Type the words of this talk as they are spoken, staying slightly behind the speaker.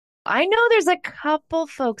I know there's a couple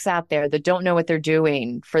folks out there that don't know what they're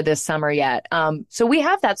doing for this summer yet. So we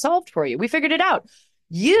have that solved for you. We figured it out.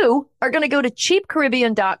 You are going to go to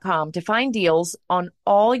cheapcaribbean.com to find deals on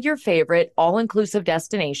all your favorite all-inclusive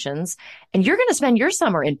destinations, and you're going to spend your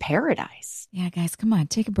summer in paradise. Yeah, guys, come on,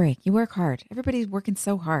 take a break. You work hard. Everybody's working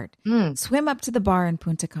so hard. Swim up to the bar in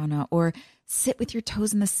Punta Cana or sit with your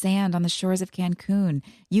toes in the sand on the shores of Cancun.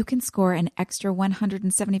 You can score an extra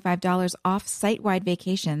 $175 off site-wide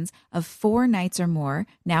vacations of 4 nights or more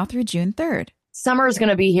now through June 3rd. Summer is going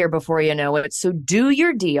to be here before you know it, so do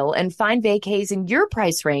your deal and find vacays in your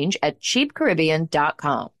price range at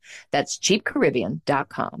cheapcaribbean.com. That's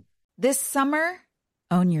cheapcaribbean.com. This summer,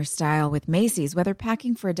 own your style with Macy's. Whether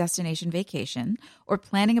packing for a destination vacation or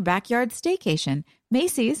planning a backyard staycation,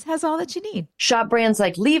 Macy's has all that you need. Shop brands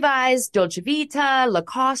like Levi's, Dolce Vita,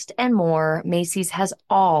 Lacoste, and more. Macy's has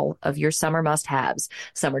all of your summer must-haves.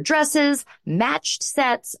 Summer dresses, matched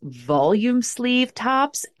sets, volume sleeve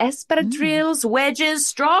tops, espadrilles, wedges,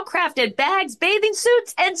 straw-crafted bags, bathing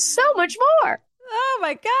suits, and so much more. Oh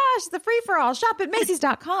my gosh, the free-for-all. Shop at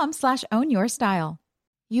Macy's.com/ownyourstyle.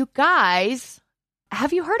 You guys,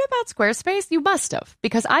 have you heard about Squarespace? You must have,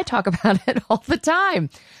 because I talk about it all the time.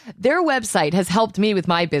 Their website has helped me with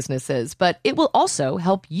my businesses, but it will also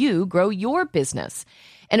help you grow your business.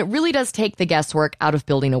 And it really does take the guesswork out of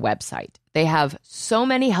building a website. They have so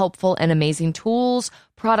many helpful and amazing tools,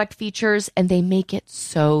 product features, and they make it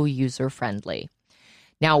so user-friendly.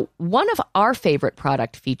 Now, one of our favorite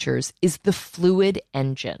product features is the Fluid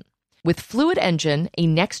Engine. With Fluid Engine, a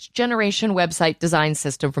next-generation website design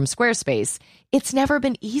system from Squarespace, it's never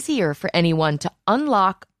been easier for anyone to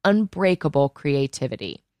unlock unbreakable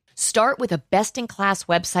creativity. Start with a best-in-class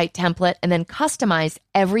website template and then customize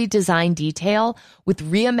every design detail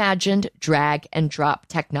with reimagined drag-and-drop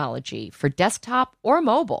technology for desktop or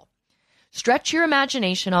mobile. Stretch your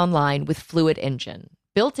imagination online with Fluid Engine,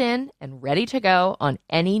 built in and ready to go on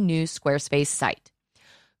any new Squarespace site.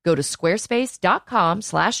 Go to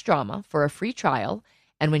squarespace.com/drama for a free trial.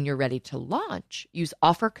 And when you're ready to launch, use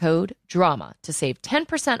offer code DRAMA to save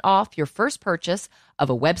 10% off your first purchase of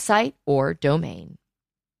a website or domain.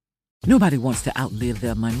 Nobody wants to outlive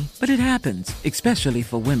their money, but it happens, especially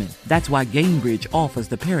for women. That's why Gainbridge offers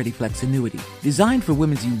the Parity Flex annuity, designed for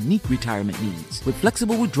women's unique retirement needs, with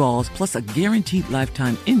flexible withdrawals plus a guaranteed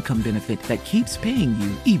lifetime income benefit that keeps paying you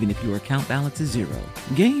even if your account balance is zero.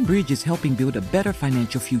 Gainbridge is helping build a better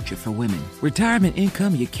financial future for women. Retirement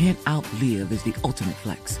income you can't outlive is the ultimate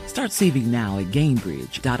flex. Start saving now at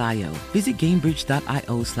Gainbridge.io. Visit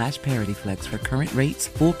Gainbridge.io/ParityFlex for current rates,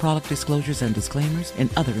 full product disclosures and disclaimers, and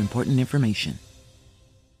other important information.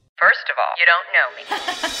 First of all, you don't know me.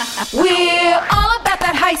 We're all about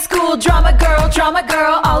that high school drama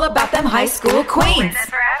girl, all about them high school queens.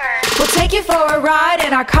 We'll take you for a ride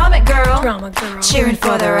in our comic girl, cheering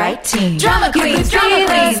for the right team. Drama queens,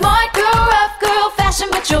 smart girl, rough girl, fashion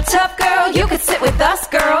but you're tough girl. You could sit with us,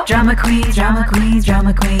 girl. Drama queens, drama queens,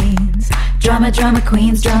 drama queens, drama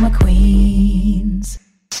queens, drama queens.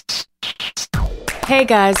 Hey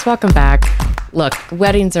guys, welcome back. Look,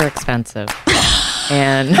 weddings are expensive.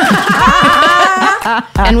 And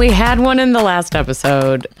and we had one in the last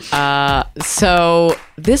episode. So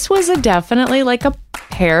this was definitely like a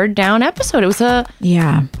pared down episode. It was a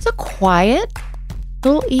quiet,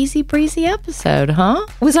 little easy breezy episode, huh?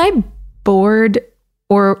 Was I bored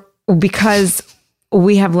or because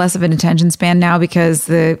we have less of an attention span now because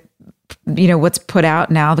what's put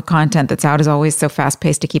out now, the content that's out is always so fast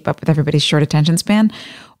paced to keep up with everybody's short attention span?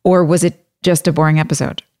 Or was it just a boring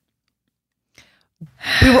episode?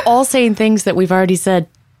 We were all saying things that we've already said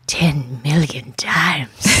 10 million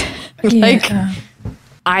times.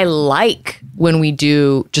 I like when we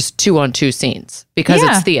do just 2-on-2 scenes because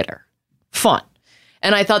it's theater. Fun.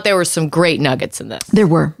 And I thought there were some great nuggets in this. There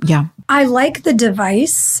were, yeah. I like the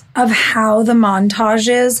device of how the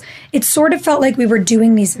montages, it sort of felt like we were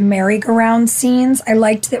doing these merry-go-round scenes. I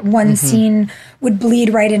liked that one scene would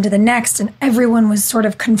bleed right into the next and everyone was sort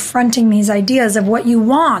of confronting these ideas of what you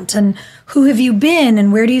want and who have you been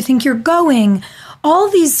and where do you think you're going. All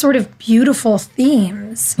these sort of beautiful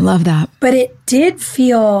themes. Love that. But it did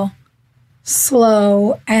feel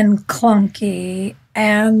slow and clunky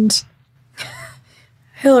and...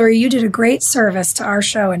 Hillary, you did a great service to our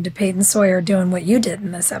show and to Peyton Sawyer doing what you did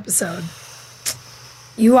in this episode.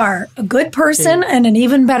 You are a good person and an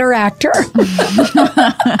even better actor.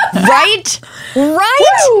 Right?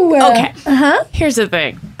 Woo! Okay. Here's the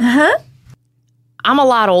thing. I'm a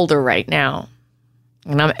lot older right now.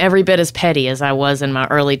 And I'm every bit as petty as I was in my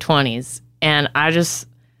early 20s. And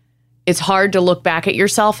it's hard to look back at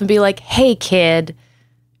yourself and be like, hey, kid,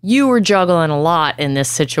 you were juggling a lot in this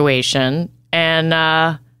situation,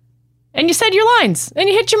 and you said your lines, and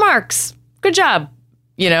you hit your marks. Good job.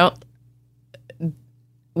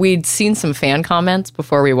 We'd seen some fan comments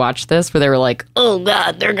before we watched this where they were like, oh,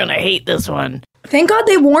 God, they're going to hate this one. Thank God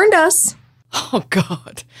they warned us. Oh,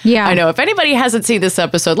 God. Yeah. I know. If anybody hasn't seen this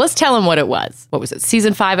episode, let's tell them what it was. What was it?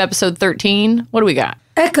 Season 5, episode 13? What do we got?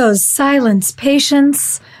 Echoes, silence,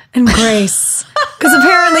 patience, and grace. Because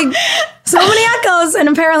apparently, so many echoes, and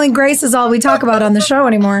apparently grace is all we talk about on the show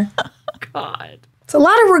anymore. God. It's a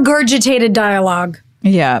lot of regurgitated dialogue.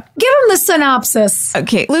 Yeah. Give him the synopsis.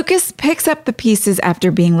 Okay. Lucas picks up the pieces after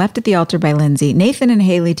being left at the altar by Lindsay. Nathan and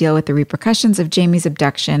Haley deal with the repercussions of Jamie's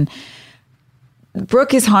abduction.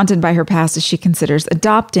 Brooke is haunted by her past as she considers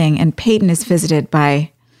adopting, and Peyton is visited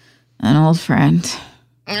by an old friend.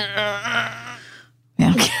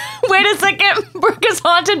 Yeah. Wait a second. Brooke is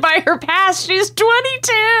haunted by her past. She's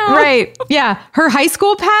 22. Right. Yeah. Her high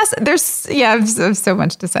school past. There's so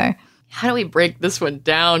much to say. How do we break this one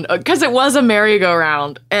down? Because it was a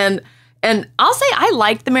merry-go-round. And I'll say I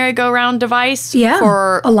liked the merry-go-round device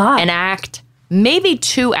for a lot. An act, maybe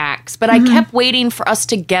 2 acts. But I kept waiting for us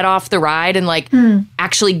to get off the ride and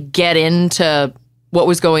actually get into what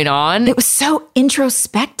was going on. It was so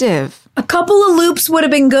introspective. A couple of loops would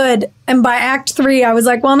have been good. And by act 3, I was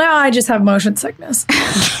like, well, now I just have motion sickness.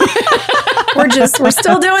 We're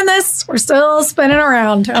still doing this. We're still spinning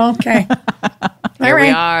around. Okay. Here we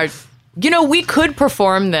are. We could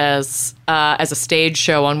perform this as a stage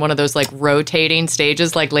show on one of those rotating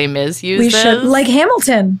stages like Les Mis uses. We should, like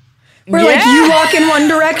Hamilton. Where you walk in one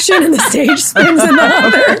direction and the stage spins in the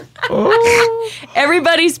other.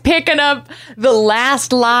 Everybody's picking up the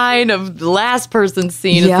last line of the last person's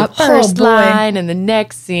scene. Yep. It's the first line and the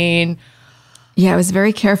next scene. Yeah, it was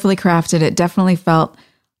very carefully crafted. It definitely felt,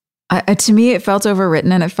 to me, it felt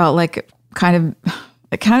overwritten, and it felt like it kind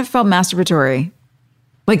of felt masturbatory.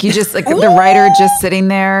 Like you just, the writer just sitting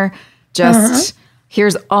there,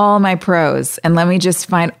 here's all my prose, and let me just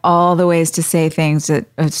find all the ways to say things that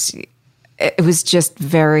it was just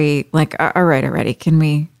very all right, already. Can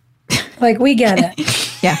we? We get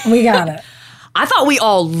it. Yeah. We got it. I thought we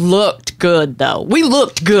all looked good, though. We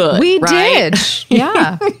looked good. We right? did.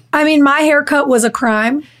 Yeah. I mean, my haircut was a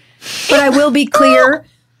crime, but I will be clear.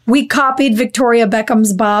 We copied Victoria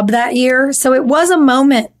Beckham's bob that year. So it was a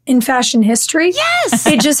moment in fashion history. Yes.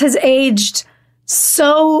 It just has aged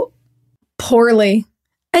so poorly.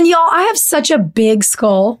 And y'all, I have such a big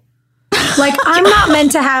skull. I'm not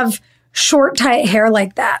meant to have short, tight hair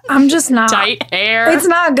like that. I'm just not. Tight hair. It's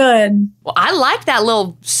not good. Well, I like that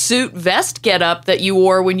little suit vest getup that you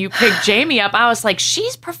wore when you picked Jamie up. I was like,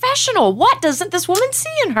 she's professional. What doesn't this woman see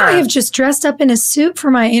in her? I have just dressed up in a suit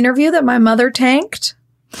for my interview that my mother tanked.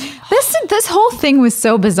 This whole thing was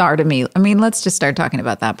so bizarre to me. I mean, let's just start talking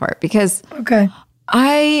about that part because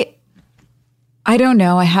I don't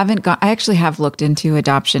know. I actually have looked into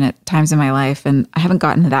adoption at times in my life, and I haven't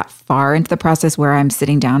gotten that far into the process where I'm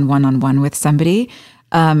sitting down one-on-one with somebody.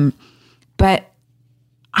 But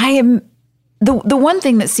I am the one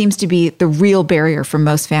thing that seems to be the real barrier for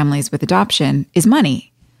most families with adoption is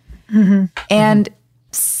money. Mm-hmm. And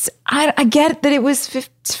I get that it was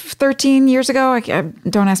 13 years ago.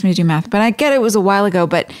 Don't ask me to do math, but I get it was a while ago,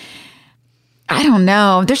 but I don't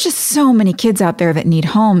know. There's just so many kids out there that need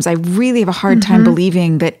homes. I really have a hard time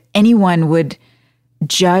believing that anyone would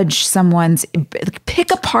judge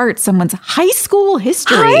pick apart someone's high school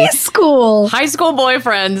history. High school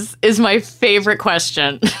boyfriends is my favorite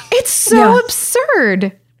question. It's so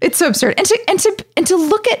absurd. It's so absurd. And to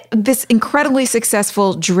look at this incredibly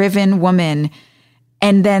successful, driven woman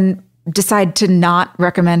and then decide to not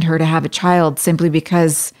recommend her to have a child simply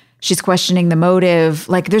because she's questioning the motive.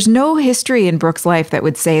 There's no history in Brooke's life that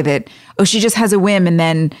would say that, she just has a whim and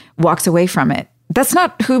then walks away from it. That's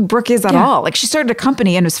not who Brooke is at all. She started a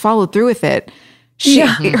company and was followed through with it.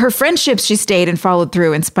 Her friendships, she stayed and followed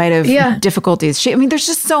through in spite of difficulties. There's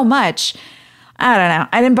just so much. I don't know.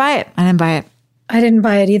 I didn't buy it. I didn't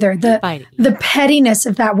buy it either. The pettiness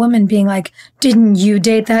of that woman being like, didn't you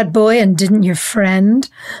date that boy and didn't your friend?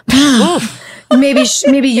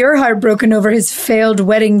 Maybe you're heartbroken over his failed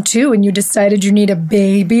wedding too and you decided you need a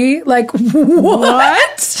baby. What?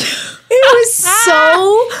 It was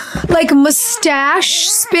so mustache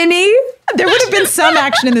spinny. There would have been some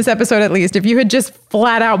action in this episode at least if you had just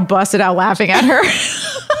flat out busted out laughing at her.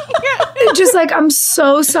 Just I'm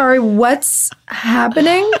so sorry. What's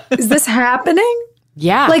happening? Is this happening?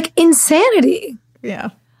 Yeah. Insanity. Yeah.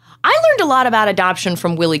 I learned a lot about adoption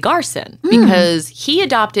from Willie Garson because he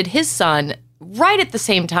adopted his son right at the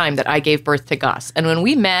same time that I gave birth to Gus. And when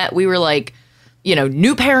we met, we were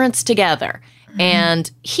new parents together. And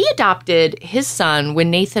he adopted his son when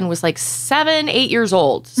Nathan was like 7, 8 years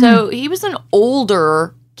old. So he was an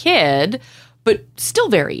older kid, but still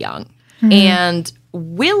very young. And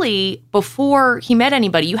Willie, before he met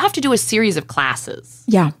anybody, you have to do a series of classes.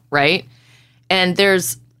 Yeah. Right? And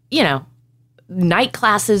there's, night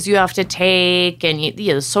classes you have to take, and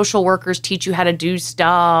the social workers teach you how to do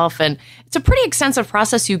stuff. And it's a pretty extensive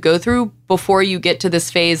process you go through before you get to this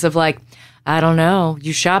phase of like, I don't know,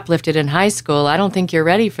 you shoplifted in high school. I don't think you're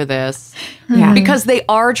ready for this. Yeah. Because they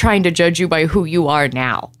are trying to judge you by who you are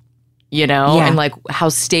now, and like how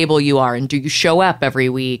stable you are, and do you show up every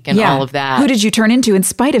week and all of that. Who did you turn into in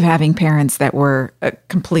spite of having parents that were a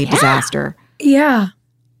complete disaster? Yeah.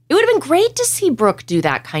 It would have been great to see Brooke do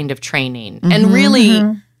that kind of training and really,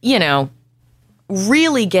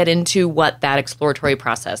 really get into what that exploratory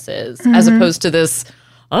process is, as opposed to this,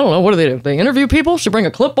 I don't know, what do? They interview people? Should bring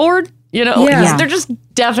a clipboard? They're just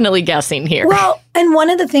definitely guessing here. Well, and one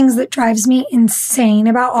of the things that drives me insane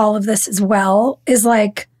about all of this as well is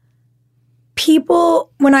like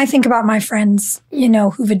people, when I think about my friends,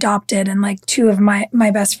 who've adopted, and like two of my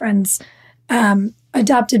best friends,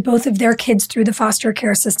 adopted both of their kids through the foster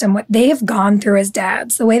care system, what they have gone through as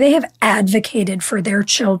dads, the way they have advocated for their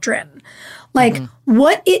children, like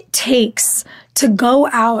what it takes to go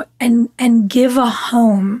out and give a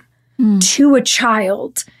home to a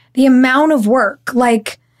child, the amount of work,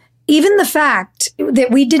 like even the fact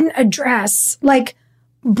that we didn't address, like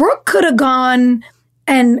Brooke could have gone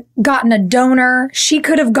and gotten a donor. She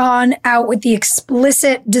could have gone out with the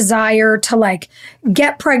explicit desire to like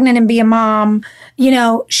get pregnant and be a mom.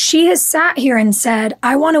 She has sat here and said,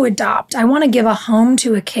 I want to adopt. I want to give a home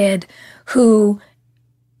to a kid who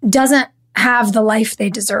doesn't have the life they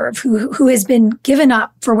deserve, who has been given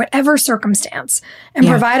up for whatever circumstance, and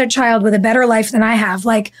provide a child with a better life than I have.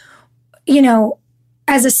 Like,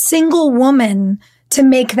 as a single woman to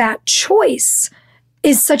make that choice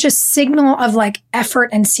is such a signal of like effort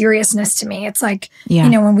and seriousness to me. It's like,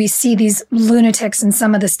 when we see these lunatics in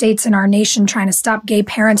some of the states in our nation trying to stop gay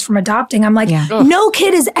parents from adopting, I'm like, no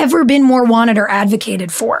kid has ever been more wanted or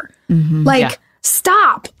advocated for.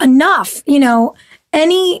 Stop, enough,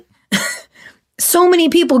 so many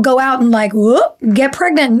people go out and like, whoop, get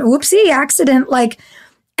pregnant, whoopsie, accident. Like,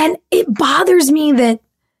 and it bothers me that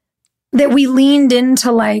we leaned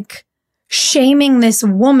into like shaming this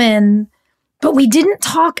woman, but we didn't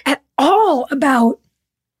talk at all about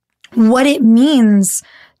what it means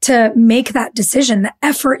to make that decision, the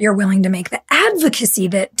effort you're willing to make, the advocacy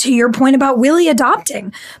that, to your point about Willie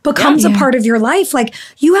adopting, becomes a part of your life. Like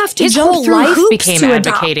you have to jump through hoops became to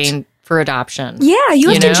advocating adopt. For adoption. Yeah, you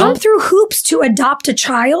have to jump through hoops to adopt a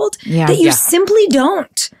child that you simply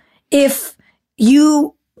don't if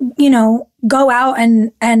you go out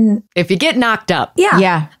and if you get knocked up.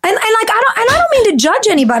 Yeah. And like I don't mean to judge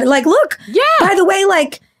anybody. Like, look, by the way,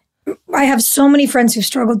 like I have so many friends who've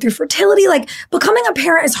struggled through fertility. Like becoming a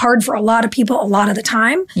parent is hard for a lot of people a lot of the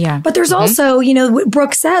time. Yeah. But there's also, what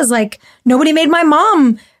Brooke says, like nobody made my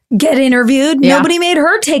mom get interviewed. Nobody made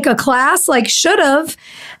her take a class, like should have.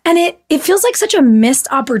 And it feels like such a missed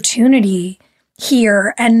opportunity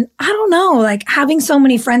here. And I don't know, like having so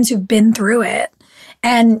many friends who've been through it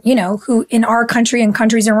and, who in our country and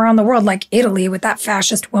countries around the world, like Italy with that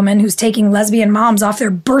fascist woman who's taking lesbian moms off their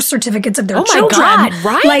birth certificates of their children. My God,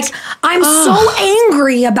 right? Like I'm so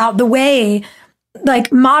angry about the way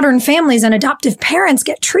like modern families and adoptive parents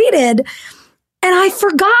get treated. And I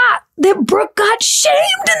forgot that Brooke got shamed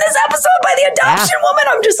in this episode by the adoption woman.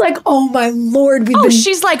 I'm just like, oh my Lord.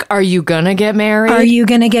 She's like, are you gonna get married? Are you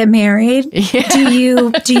gonna get married? Yeah.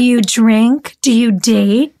 Do you drink? Do you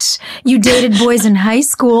date? You dated boys in high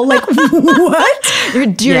school. Like, what?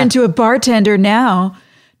 You're into a bartender now.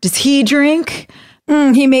 Does he drink?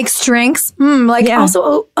 He makes drinks.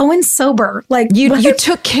 Also, Owen's sober. Like you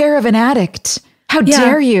took care of an addict. How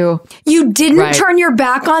dare you? You didn't turn your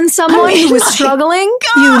back on someone who was struggling?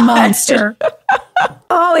 You monster.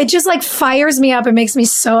 Oh, it just like fires me up. It makes me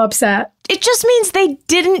so upset. It just means they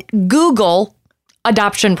didn't Google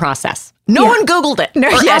adoption process. No one Googled it.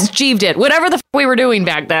 Or Ask Jeeve did. Whatever the we were doing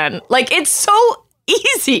back then. Like, it's so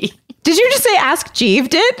easy. Did you just say Ask Jeeve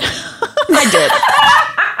did? I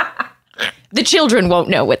did. The children won't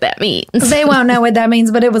know what that means. They won't know what that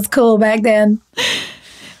means, but it was cool back then.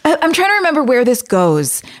 I'm trying to remember where this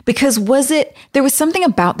goes, because there was something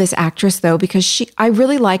about this actress though, because I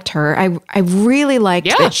really liked her. I really liked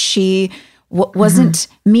that she wasn't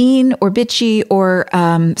mean or bitchy or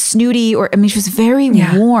snooty, she was very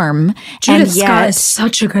warm. Judith Scott is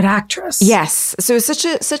such a good actress. Yes. So it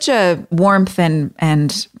was such a warmth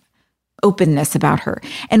and openness about her.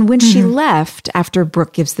 And when she left after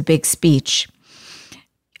Brooke gives the big speech,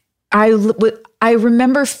 I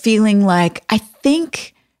remember feeling like, I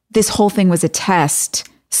think this whole thing was a test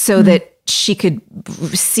so that she could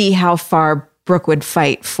see how far Brooke would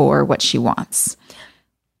fight for what she wants.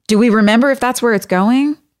 Do we remember if that's where it's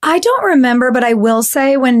going? I don't remember, but I will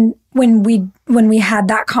say when we had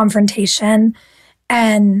that confrontation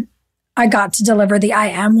and I got to deliver the I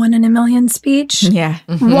am one in a million speech. Yeah.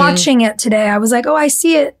 Watching it today, I was like, oh, I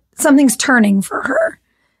see it. Something's turning for her.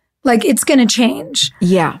 Like, it's going to change.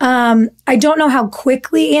 Yeah. I don't know how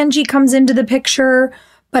quickly Angie comes into the picture,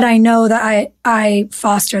 but I know that I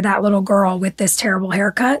foster that little girl with this terrible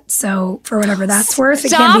haircut. So for whatever that's worth,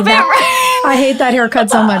 it can't be that. I hate that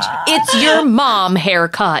haircut so much. It's your mom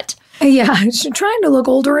haircut. Yeah, she's trying to look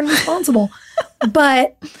older and responsible.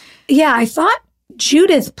 But yeah, I thought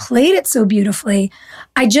Judith played it so beautifully.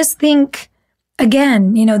 I just think,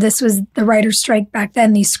 again, this was the writer's strike back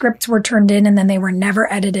then. These scripts were turned in and then they were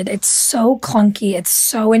never edited. It's so clunky. It's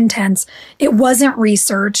so intense. It wasn't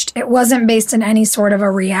researched. It wasn't based in any sort of a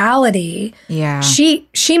reality. Yeah. She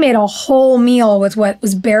made a whole meal with what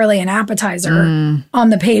was barely an appetizer on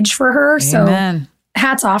the page for her. Amen. So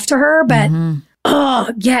hats off to her. But,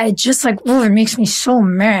 it just it makes me so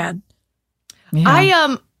mad.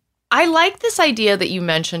 Yeah. I like this idea that you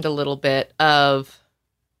mentioned a little bit of,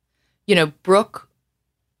 Brooke,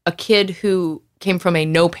 a kid who came from a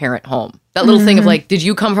no-parent home. That little thing of did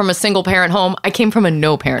you come from a single-parent home? I came from a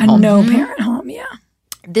no-parent home. A no-parent home, yeah.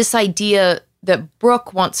 This idea that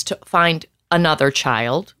Brooke wants to find another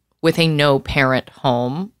child with a no-parent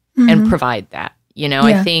home and provide that.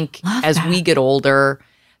 I think as we get older,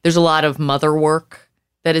 there's a lot of mother work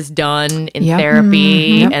that is done in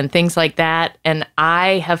therapy and things like that. And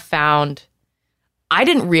I have found, I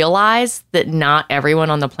didn't realize that not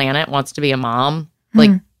everyone on the planet wants to be a mom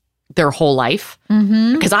their whole life.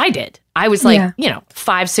 Because I did. I was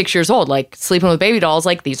 5, 6 years old, sleeping with baby dolls,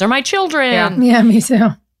 these are my children. Yeah, me too.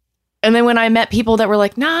 And then when I met people that were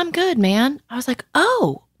like, nah, I'm good, man. I was like,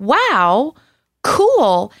 oh, wow,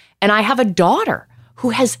 cool. And I have a daughter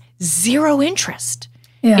who has zero interest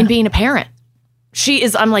in being a parent.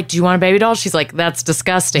 I'm like, do you want a baby doll? She's like, that's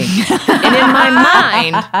disgusting. And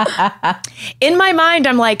in my mind,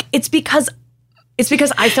 I'm like, it's because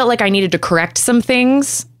I felt like I needed to correct some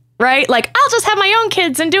things, right? I'll just have my own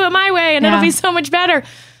kids and do it my way and it'll be so much better.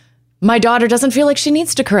 My daughter doesn't feel like she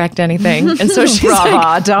needs to correct anything. And so she's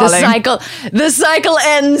like, the cycle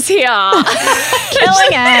ends here.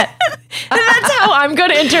 Killing it. And that's how I'm going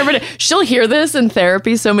to interpret it. She'll hear this in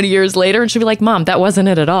therapy so many years later and she'll be like, Mom, that wasn't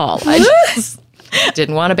it at all. I just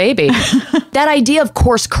didn't want a baby. That idea of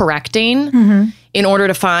course correcting in order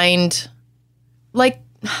to find, I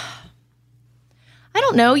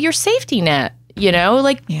don't know, your safety net,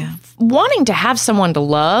 wanting to have someone to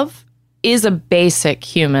love is a basic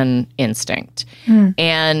human instinct.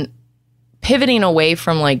 And pivoting away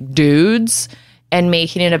from dudes and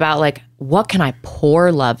making it about what can I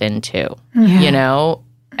pour love into,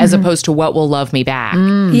 as opposed to what will love me back.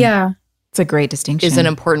 Yeah. It's a great distinction. Is an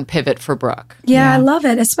important pivot for Brooke. Yeah, I love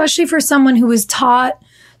it, especially for someone who was taught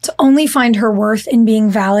to only find her worth in being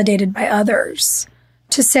validated by others.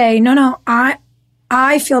 To say, no,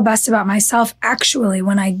 I feel best about myself actually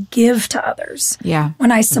when I give to others. Yeah.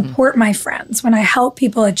 When I support my friends, when I help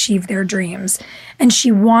people achieve their dreams. And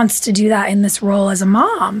she wants to do that in this role as a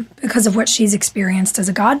mom because of what she's experienced as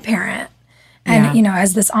a godparent. And,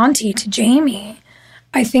 as this auntie to Jamie.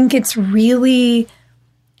 I think it's really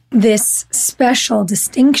this special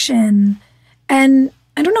distinction. And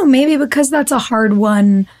I don't know, maybe because that's a hard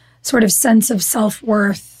one sort of sense of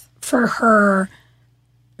self-worth for her.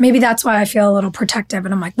 Maybe that's why I feel a little protective.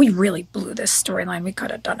 And I'm like, we really blew this storyline. We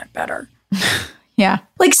could have done it better. Yeah.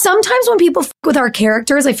 Sometimes when people f with our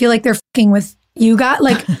characters, I feel like they're f***ing with you guys.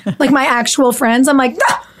 Like my actual friends. I'm like,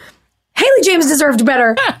 nah, Haley James deserved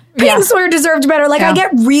better. Peyton Sawyer deserved better. I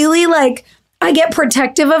get really I get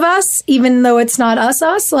protective of us, even though it's not us.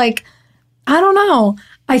 I don't know.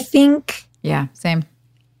 I think. Yeah, same.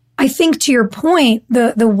 I think to your point,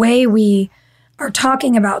 the way we are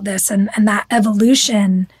talking about this and that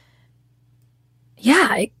evolution,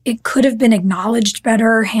 it could have been acknowledged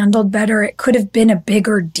better, handled better. It could have been a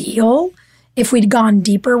bigger deal if we'd gone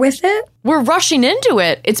deeper with it. We're rushing into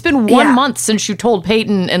it. It's been 1 month since you told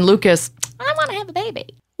Peyton and Lucas, I want to have a baby.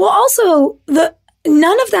 Well, also,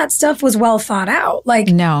 none of that stuff was well thought out.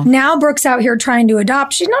 No. Now Brooke's out here trying to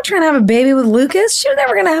adopt. She's not trying to have a baby with Lucas. She was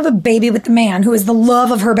never going to have a baby with the man who is the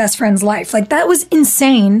love of her best friend's life. That was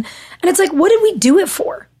insane. And it's what did we do it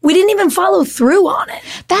for? We didn't even follow through on it.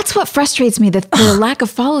 That's what frustrates me, the lack of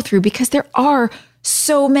follow through, because there are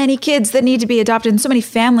so many kids that need to be adopted and so many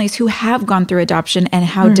families who have gone through adoption and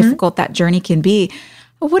how difficult that journey can be.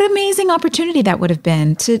 What amazing opportunity that would have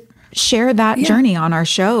been to share that journey on our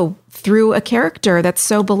show through a character that's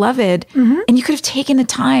so beloved. And you could have taken the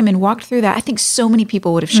time and walked through that. I think so many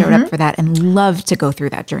people would have showed up for that and loved to go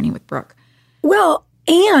through that journey with Brooke. Well,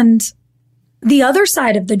 and the other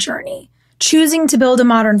side of the journey, choosing to build a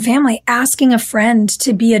modern family, asking a friend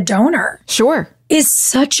to be a donor. Sure. Is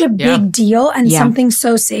such a big deal and something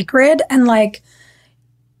so sacred, and like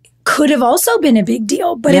could have also been a big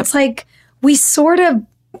deal. But it's like we sort of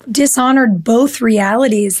dishonored both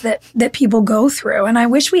realities that people go through. And I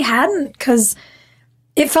wish we hadn't, because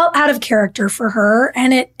it felt out of character for her,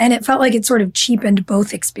 and it felt like it sort of cheapened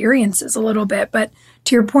both experiences a little bit. But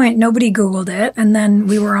to your point, nobody Googled it, and then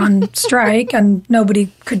we were on strike and nobody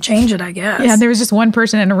could change it, I guess. Yeah, there was just one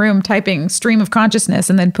person in a room typing stream of consciousness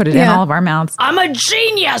and then put it in all of our mouths. I'm a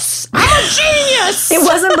genius. I'm a genius. It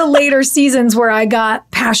wasn't the later seasons where I got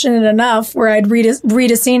passionate enough where I'd read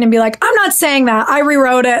a scene and be like, I'm not saying that. I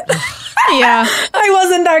rewrote it. Yeah. I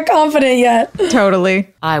wasn't that confident yet. Totally.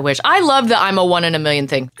 I wish. I love the I'm a 1 in a million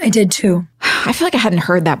thing. I did too. I feel like I hadn't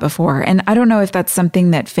heard that before. And I don't know if that's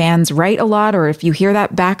something that fans write a lot or if you hear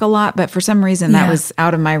that back a lot, but for some reason that was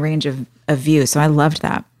out of my range of view. So I loved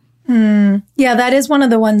that. Yeah, that is one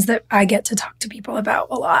of the ones that I get to talk to people about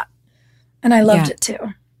a lot. And I loved it too.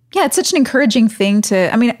 Yeah, it's such an encouraging thing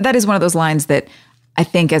to, I mean, that is one of those lines that I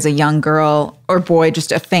think as a young girl or boy,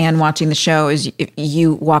 just a fan watching the show, is if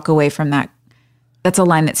you walk away from that, that's a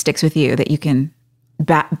line that sticks with you that you can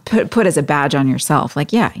put as a badge on yourself.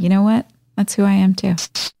 Like, yeah, you know what? That's who I am too.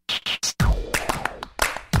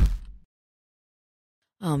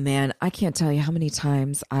 Oh man, I can't tell you how many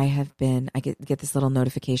times I get this little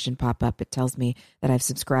notification pop up. It tells me that I've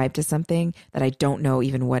subscribed to something that I don't know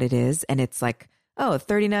even what it is. And it's like, oh,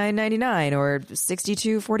 $39.99 or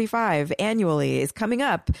 $62.45 annually is coming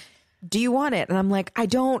up. Do you want it? And I'm like, I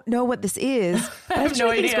don't know what this is. But I have no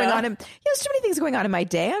idea. There's too many things going on in my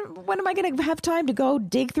day. When am I going to have time to go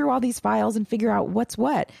dig through all these files and figure out what's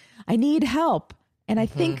what? I need help. And I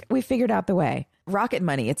think we figured out the way. Rocket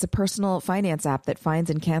Money. It's a personal finance app that finds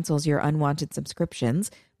and cancels your unwanted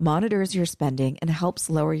subscriptions, monitors your spending, and helps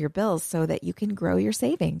lower your bills so that you can grow your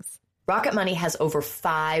savings. Rocket Money has over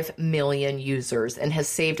 5 million users and has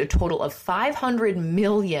saved a total of $500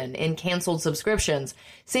 million in canceled subscriptions,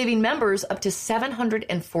 saving members up to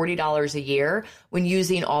 $740 a year when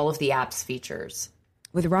using all of the app's features.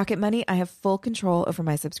 With Rocket Money, I have full control over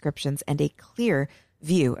my subscriptions and a clear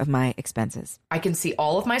view of my expenses. I can see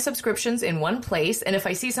all of my subscriptions in one place, and if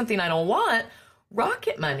I see something I don't want,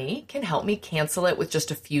 Rocket Money can help me cancel it with just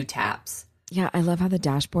a few taps. Yeah, I love how the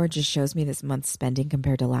dashboard just shows me this month's spending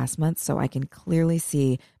compared to last month, so I can clearly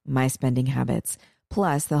see my spending habits.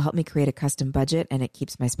 Plus, they'll help me create a custom budget, and it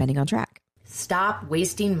keeps my spending on track. Stop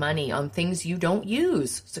wasting money on things you don't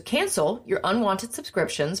use. So cancel your unwanted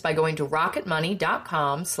subscriptions by going to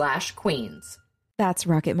rocketmoney.com/queens. That's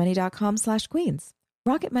rocketmoney.com/queens.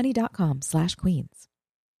 rocketmoney.com/queens.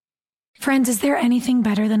 Friends, is there anything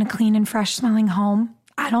better than a clean and fresh smelling home?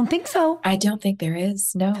 I don't think so. I don't think there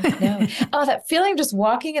is. No. Oh, that feeling of just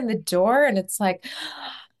walking in the door and it's like,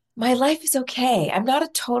 my life is okay. I'm not a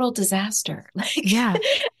total disaster. I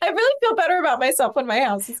really feel better about myself when my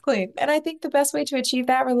house is clean. And I think the best way to achieve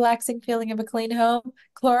that relaxing feeling of a clean home,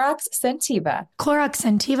 Clorox Scentiva. Clorox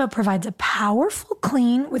Scentiva provides a powerful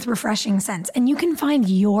clean with refreshing scents, and you can find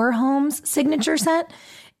your home's signature scent.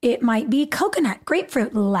 It might be coconut,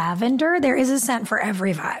 grapefruit, lavender. There is a scent for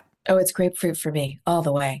every vibe. Oh, it's grapefruit for me, all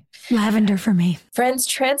the way. Lavender for me. Friends,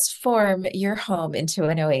 transform your home into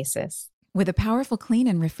an oasis. With a powerful, clean,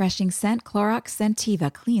 and refreshing scent, Clorox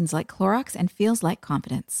Scentiva cleans like Clorox and feels like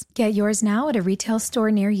confidence. Get yours now at a retail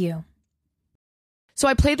store near you. So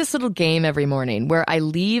I play this little game every morning where I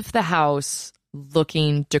leave the house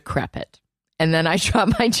looking decrepit. And then I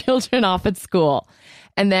drop my children off at school.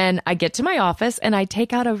 And then I get to my office and I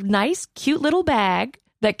take out a nice, cute little bag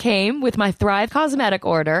that came with my Thrive cosmetic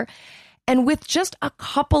order. And with just a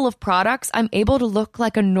couple of products, I'm able to look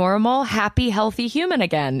like a normal, happy, healthy human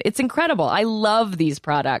again. It's incredible. I love these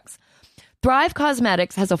products. Thrive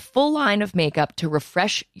Cosmetics has a full line of makeup to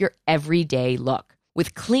refresh your everyday look.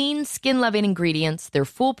 With clean, skin-loving ingredients, their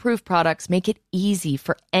foolproof products make it easy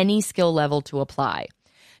for any skill level to apply.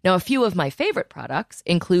 Now, a few of my favorite products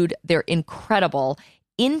include their incredible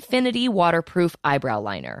Infinity Waterproof Eyebrow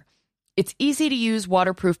Liner. Its easy-to-use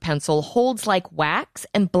waterproof pencil holds like wax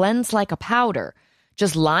and blends like a powder.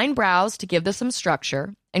 Just line brows to give them some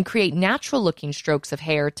structure and create natural-looking strokes of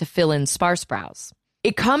hair to fill in sparse brows.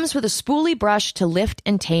 It comes with a spoolie brush to lift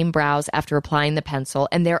and tame brows after applying the pencil,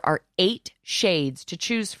 and there are 8 shades to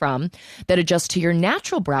choose from that adjust to your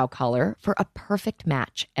natural brow color for a perfect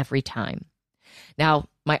match every time. Now,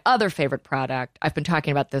 my other favorite product, I've been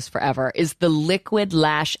talking about this forever, is the Liquid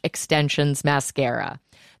Lash Extensions Mascara.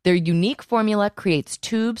 Their unique formula creates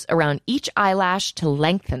tubes around each eyelash to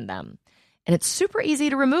lengthen them. And it's super easy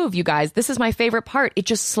to remove, you guys. This is my favorite part. It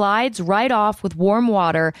just slides right off with warm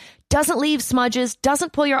water, doesn't leave smudges,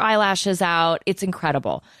 doesn't pull your eyelashes out. It's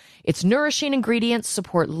incredible. Its nourishing ingredients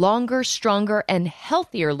support longer, stronger, and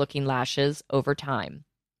healthier looking lashes over time.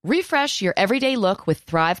 Refresh your everyday look with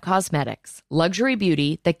Thrive Causemetics, luxury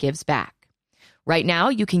beauty that gives back. Right now,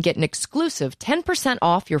 you can get an exclusive 10%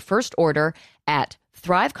 off your first order at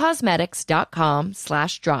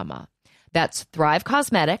thrivecosmetics.com/drama. That's Thrive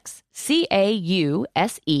Causemetics,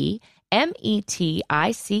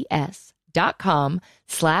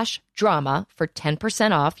 CAUSEMETICS.com/drama for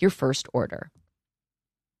 10% off your first order.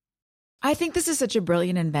 I think this is such a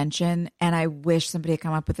brilliant invention, and I wish somebody had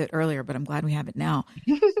come up with it earlier, but I'm glad we have it now.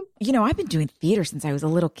 I've been doing theater since I was a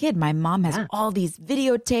little kid. My mom has all these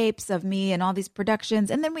videotapes of me and all these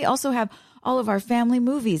productions. And then we also have all of our family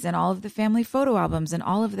movies and all of the family photo albums and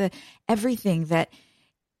all of the everything that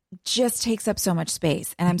just takes up so much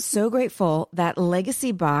space. And I'm so grateful that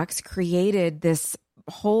Legacy Box created this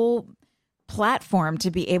whole platform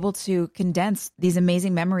to be able to condense these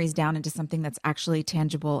amazing memories down into something that's actually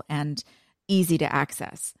tangible and easy to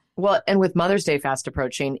access. Well, and with Mother's Day fast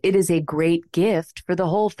approaching, it is a great gift for the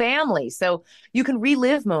whole family. So you can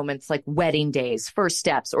relive moments like wedding days, first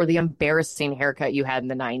steps, or the embarrassing haircut you had in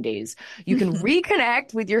the 90s. You can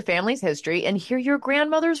reconnect with your family's history and hear your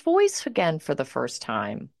grandmother's voice again for the first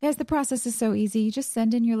time. Yes, the process is so easy. You just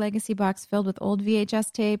send in your Legacy Box filled with old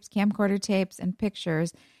VHS tapes, camcorder tapes, and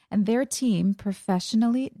pictures, and their team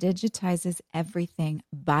professionally digitizes everything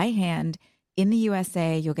by hand. In the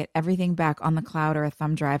USA, you'll get everything back on the cloud or a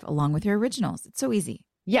thumb drive along with your originals. It's so easy.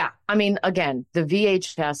 Yeah. I mean, again, the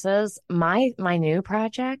VHSs, my new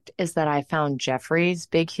project is that I found Jeffrey's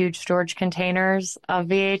big, huge storage containers of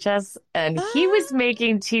VHS, and he was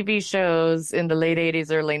making TV shows in the late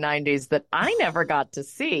 80s, early 90s that I never got to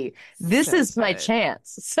see. This is my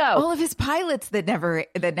chance. So all of his pilots that never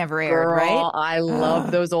aired, girl, right? I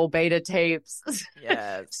love those old beta tapes.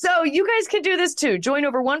 Yes. So you guys can do this too. Join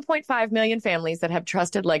over 1.5 million families that have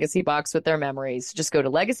trusted Legacy Box with their memories. Just go to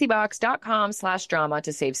legacybox.com/drama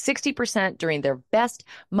to save 60% during their best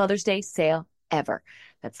Mother's Day sale ever.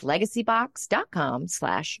 That's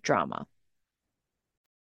legacybox.com/drama.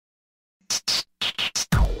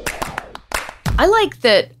 I like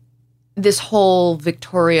that this whole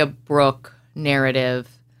Victoria Brooke narrative,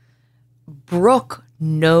 Brooke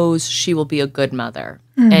knows she will be a good mother.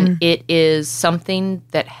 Mm-hmm. And it is something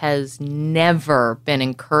that has never been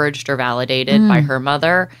encouraged or validated by her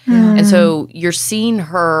mother. Mm. And so you're seeing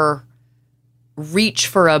her reach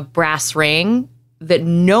for a brass ring that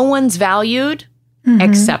no one's valued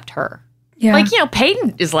except her. Yeah. Like,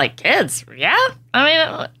 Peyton is like, kids, yeah? I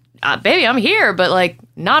mean, baby, I'm here, but like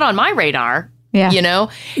not on my radar. Yeah. Yeah.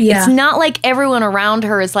 It's not like everyone around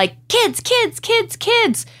her is like, kids.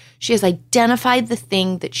 She has identified the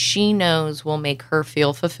thing that she knows will make her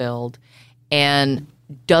feel fulfilled and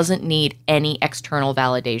doesn't need any external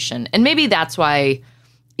validation. And maybe that's why,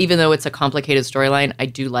 even though it's a complicated storyline, I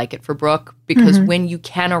do like it for Brooke, because when you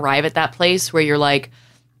can arrive at that place where you're like,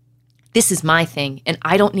 this is my thing and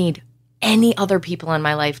I don't need any other people in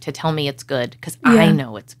my life to tell me it's good because I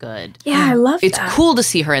know it's good. Yeah, I love It's cool to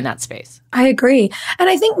see her in that space. I agree. And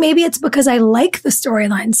I think maybe it's because I like the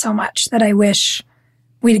storyline so much that I wish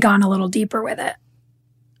we'd gone a little deeper with it.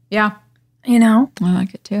 Yeah. I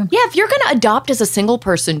like it too. Yeah, if you're going to adopt as a single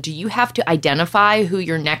person, do you have to identify who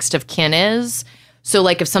your next of kin is? So,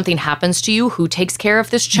 like, if something happens to you, who takes care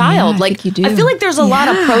of this child? I think you do. I feel like there's a lot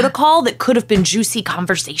of protocol that could have been juicy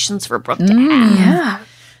conversations for Brooke to have. Yeah.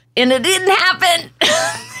 And it didn't happen.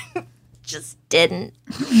 Just didn't.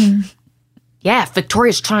 Yeah,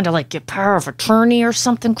 Victoria's trying to, get power of attorney or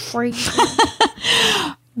something crazy.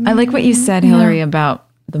 I like what you said, Hillary, about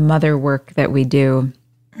the mother work that we do.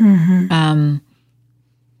 And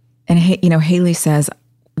Haley says,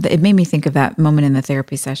 it made me think of that moment in the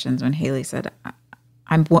therapy sessions when Haley said,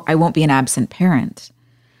 I won't be an absent parent.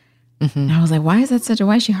 And I was like, why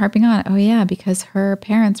is she harping on it? Oh yeah, because her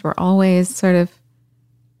parents were always sort of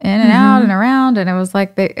in and out and around. And it was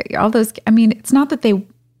like it's not that they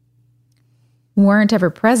weren't ever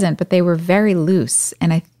present, but they were very loose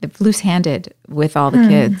and loose-handed with all the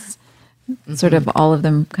kids. Sort of all of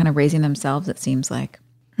them kind of raising themselves, it seems like.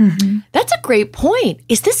 That's a great point.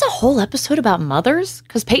 Is this a whole episode about mothers?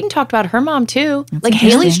 Because Peyton talked about her mom too. That's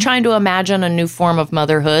Haley's trying to imagine a new form of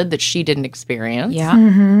motherhood that she didn't experience.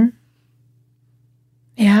 Yeah.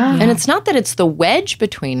 Yeah. And it's not that it's the wedge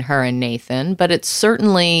between her and Nathan, but it's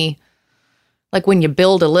certainly like when you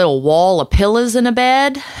build a little wall of pillows in a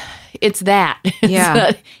bed. It's that.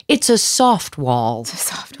 It's a soft wall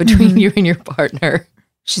between you and your partner.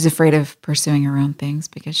 She's afraid of pursuing her own things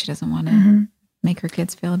because she doesn't want to make her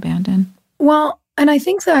kids feel abandoned. Well, and I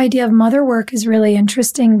think the idea of mother work is really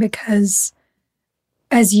interesting because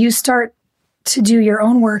as you start to do your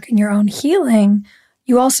own work and your own healing,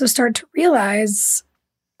 you also start to realize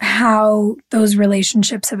how those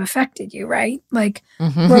relationships have affected you, right? Like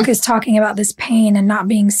Brooke is talking about this pain and not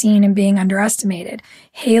being seen and being underestimated.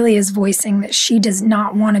 Haley is voicing that she does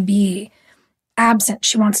not want to be absent.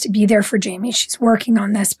 She wants to be there for Jamie. She's working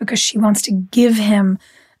on this because she wants to give him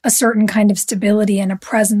a certain kind of stability and a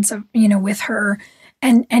presence of, with her.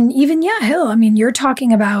 And even, Hill, I mean, you're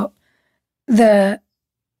talking about the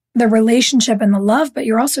relationship and the love, but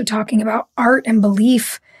you're also talking about art and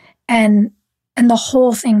belief, and the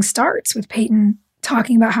whole thing starts with Peyton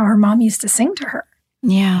talking about how her mom used to sing to her.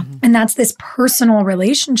 Yeah. And that's this personal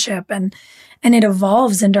relationship, and it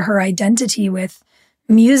evolves into her identity with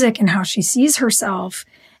music and how she sees herself.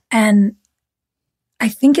 And I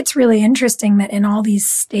think it's really interesting that in all these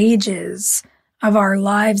stages of our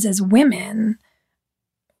lives as women,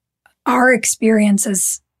 our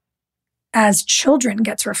experiences as children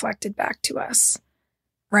gets reflected back to us,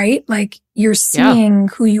 right? Like you're seeing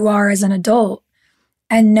who you are as an adult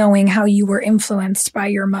and knowing how you were influenced by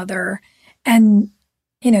your mother. And,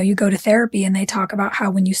 you go to therapy and they talk about how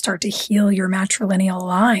when you start to heal your matrilineal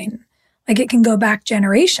line, like it can go back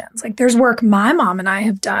generations. Like there's work my mom and I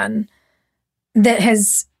have done that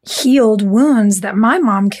has healed wounds that my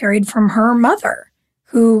mom carried from her mother,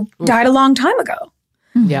 who died a long time ago.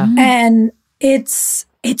 Yeah. And it's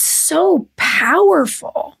so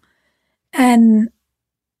powerful. And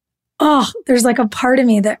there's like a part of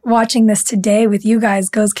me that watching this today with you guys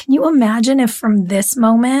goes, can you imagine if from this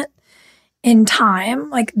moment in time,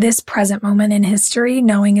 like this present moment in history,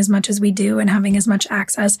 knowing as much as we do and having as much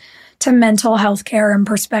access to mental health care and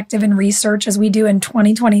perspective and research as we do in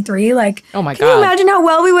 2023, like, oh my God. Can you imagine how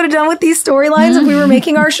well we would have done with these storylines if we were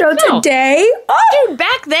making our show today? Oh, dude,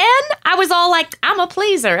 back then I was all like, I'm a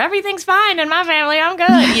pleaser. Everything's fine in my family. I'm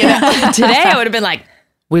good. Today I would have been like,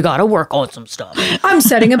 we got to work on some stuff. I'm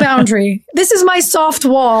setting a boundary. This is my soft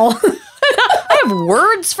wall. I have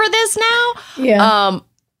words for this now. Yeah.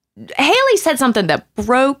 Haley said something that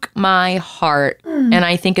broke my heart, and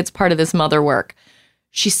I think it's part of this mother work.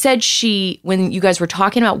 She said when you guys were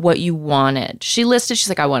talking about what you wanted, she's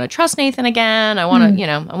like, I want to trust Nathan again. I want to,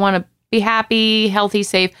 I want to be happy, healthy,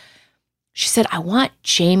 safe. She said, I want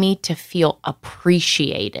Jamie to feel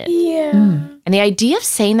appreciated. Yeah. And the idea of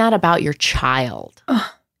saying that about your child,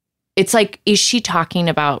 it's like, is she talking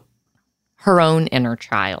about her own inner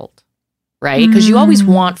child? Right? Because you always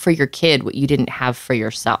want for your kid what you didn't have for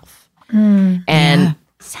yourself. And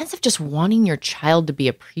sense of just wanting your child to be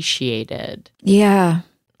appreciated. Yeah.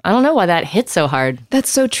 I don't know why that hit so hard. That's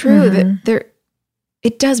so true.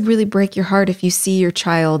 It does really break your heart if you see your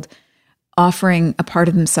child offering a part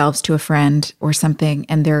of themselves to a friend or something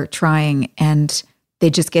and they're trying and they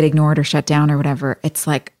just get ignored or shut down or whatever. It's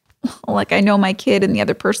like I know my kid and the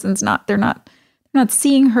other person's they're not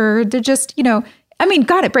seeing her. They're just, I mean,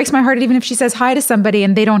 God, it breaks my heart even if she says hi to somebody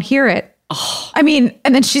and they don't hear it. Oh, I mean,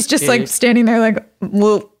 and then she's just like standing there like,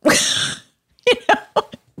 well,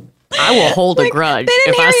 I will hold a grudge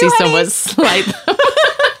if I see someone slight.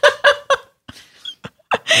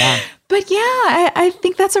 But yeah, I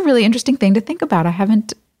think that's a really interesting thing to think about. I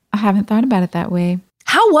haven't thought about it that way.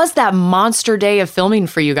 How was that monster day of filming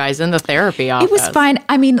for you guys in the therapy office? It was fine.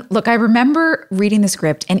 I mean, look, I remember reading the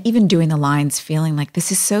script and even doing the lines feeling like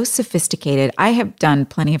this is so sophisticated. I have done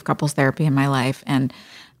plenty of couples therapy in my life, and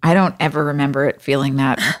I don't ever remember it feeling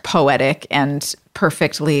that poetic and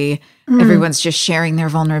perfectly, everyone's just sharing their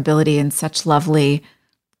vulnerability in such lovely,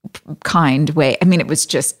 kind way. I mean, it was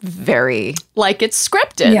just very... like it's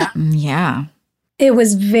scripted. Yeah. Yeah. It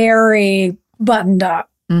was very buttoned up.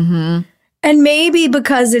 Mm-hmm. And maybe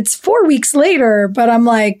because it's 4 weeks later, but I'm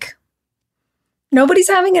like, nobody's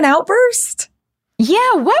having an outburst?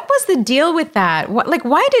 Yeah, what was the deal with that?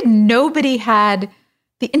 Why did nobody had...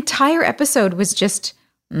 The entire episode was just...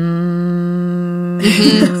 Cruise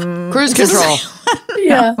control.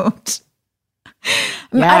 Yeah.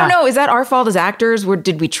 I don't know. Is that our fault as actors?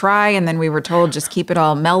 Did we try and then we were told just keep it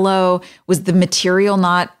all mellow? Was the material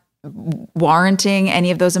not warranting any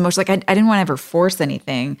of those emotions? Like I didn't want to ever force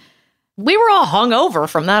anything. We were all hungover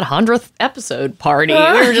from that 100th episode party. We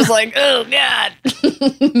were just like, oh, God,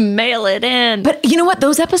 mail it in. But you know what?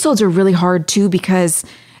 Those episodes are really hard, too, because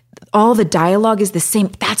all the dialogue is the same.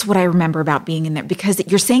 That's what I remember about being in there, because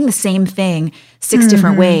you're saying the same thing 6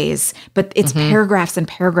 different ways, but it's paragraphs and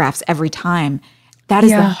paragraphs every time. That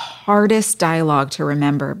is the hardest dialogue to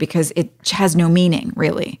remember because it has no meaning,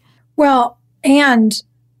 really. Well, and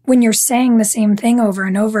when you're saying the same thing over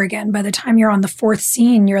and over again, by the time you're on the 4th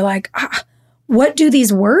scene, you're like, what do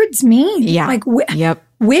these words mean? Yeah. Like,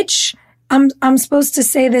 which I'm supposed to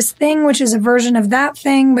say this thing, which is a version of that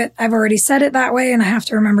thing, but I've already said it that way and I have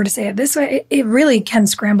to remember to say it this way. It really can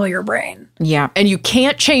scramble your brain. Yeah. And you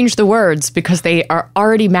can't change the words because they are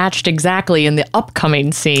already matched exactly in the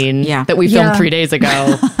upcoming scene that we filmed 3 days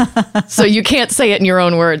ago. So you can't say it in your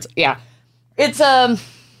own words. Yeah. It's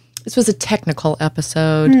this was a technical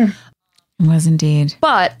episode. It was indeed.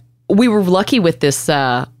 But we were lucky with this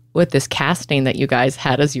casting that you guys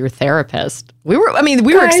had as your therapist. We were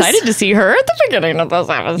excited to see her at the beginning of this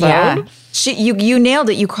episode. Yeah. You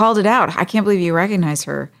nailed it. You called it out. I can't believe you recognized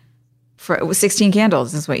her. It was 16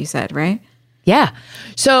 Candles is what you said, right? Yeah.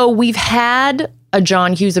 So we've had a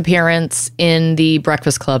John Hughes appearance in the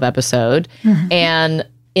Breakfast Club episode. And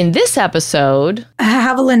in this episode,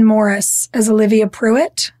 Haviland Morris as Olivia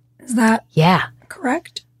Pruitt. Is that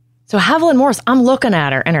correct? So Haviland Morris, I'm looking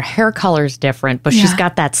at her and her hair color is different, but she's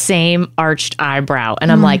got that same arched eyebrow.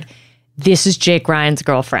 And I'm like, this is Jake Ryan's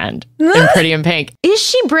girlfriend in Pretty in Pink. Is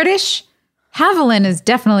she British? Haviland is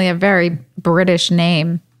definitely a very British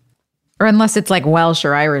name. Or unless it's like Welsh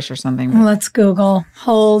or Irish or something. Let's Google.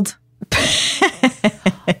 Hold.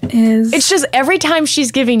 It's just every time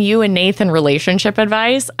she's giving you and Nathan relationship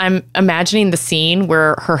advice, I'm imagining the scene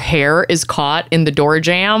where her hair is caught in the door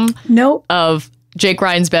jamb of Jake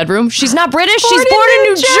Ryan's bedroom. She's not British. She's born in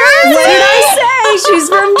New Jersey. What did I say? She's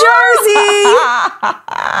from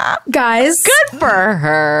Jersey. Guys. Good for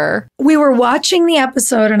her. We were watching the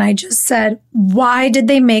episode and I just said, why did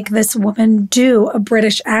they make this woman do a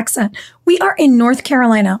British accent? We are in North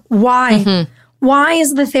Carolina. Why? Why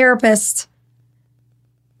is the therapist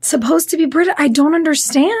supposed to be British? I don't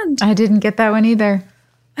understand. I didn't get that one either.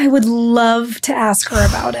 I would love to ask her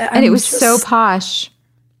about it. And it was so posh.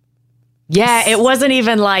 Yeah, it wasn't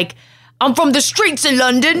even like, I'm from the streets of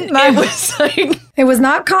London. It was like... It was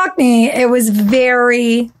not Cockney. It was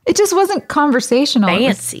very... It just wasn't conversational.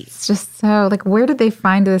 Fancy. It's just so, like, where did they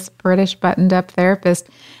find this British buttoned-up therapist?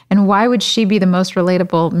 And why would she be the most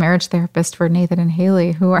relatable marriage therapist for Nathan and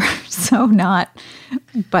Haley, who are so not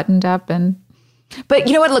buttoned up? But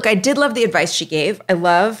you know what? Look, I did love the advice she gave. I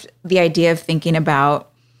loved the idea of thinking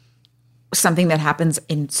about something that happens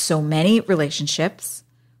in so many relationships,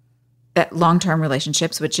 that long-term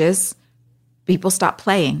relationships, which is people stop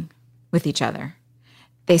playing with each other.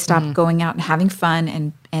 They stop going out and having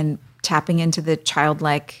fun and tapping into the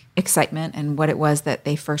childlike excitement and what it was that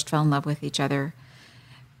they first fell in love with each other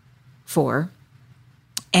for.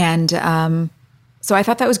 And so I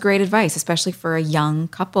thought that was great advice, especially for a young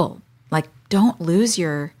couple. Like, don't lose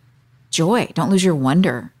your joy. Don't lose your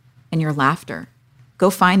wonder and your laughter. Go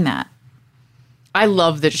find that. I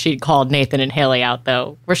love that she called Nathan and Haley out,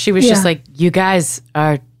 though, where she was just like, you guys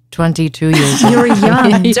are 22 years old. You're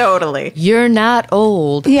young. Totally. You're not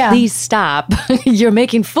old. Yeah. Please stop. You're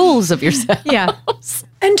making fools of yourselves. Yeah.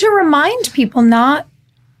 And to remind people not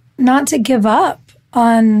to give up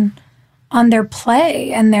on their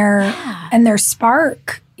play and their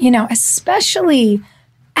spark, you know, especially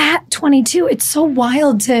at 22. It's so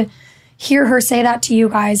wild to hear her say that to you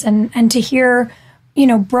guys and to hear, you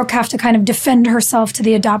know, Brooke have to kind of defend herself to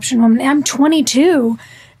the adoption woman. I'm 22.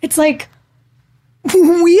 It's like,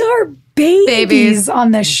 we are babies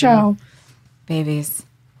on this show. Babies.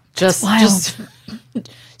 Just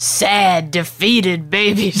sad, defeated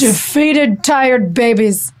babies. Defeated, tired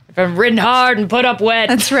babies. Been ridden hard and put up wet.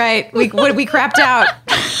 That's right. We crapped out.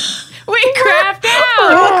 We crapped out.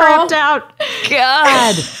 We crapped out.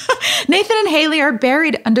 God. Nathan and Haley are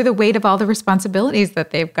buried under the weight of all the responsibilities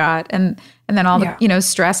that they've got. And then all the, you know,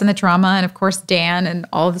 stress and the trauma. And of course, Dan and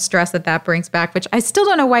all the stress that brings back, which I still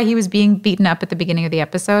don't know why he was being beaten up at the beginning of the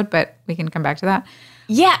episode, but we can come back to that.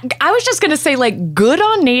 Yeah, I was just going to say, like, good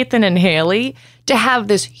on Nathan and Haley to have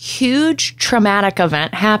this huge traumatic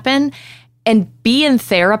event happen and be in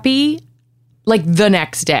therapy like the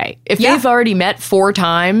next day. If they've already met 4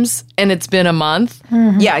 times and it's been a month.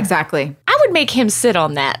 Yeah, exactly. I would make him sit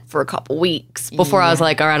on that for a couple weeks before I was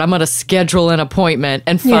like, all right, I'm going to schedule an appointment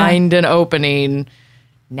and find an opening.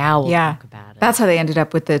 Now we'll talk about it. That's how they ended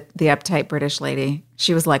up with the uptight British lady.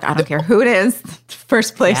 She was like, I don't care who it is.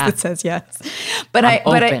 First place that says yes. But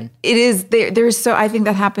it is, there's so, I think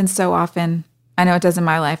that happens so often. I know it does in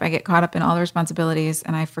my life. I get caught up in all the responsibilities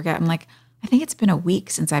and I forget. I'm like, I think it's been a week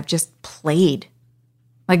since I've just played.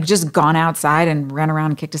 like just gone outside and ran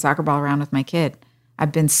around and kicked a soccer ball around with my kid.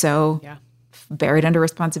 I've been so buried under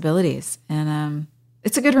responsibilities. And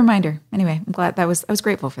it's a good reminder. Anyway, I'm glad I was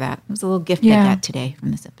grateful for that. It was a little gift I got today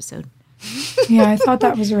from this episode. Yeah, I thought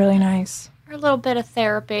that was really nice. A little bit of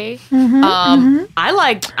therapy. I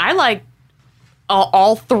like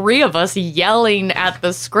all three of us yelling at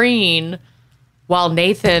the screen while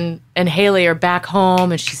Nathan and Haley are back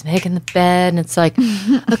home and she's making the bed and it's like,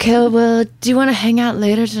 okay, well, do you want to hang out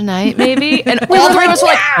later tonight, maybe? And all three of us are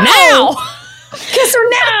like, now! Kiss her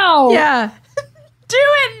now! Yeah. Do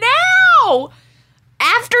it now!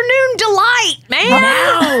 Afternoon delight, man!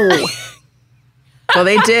 Now! Well,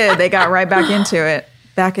 they did. They got right back into it.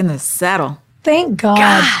 Back in the saddle. Thank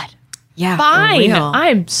God. Yeah. Fine.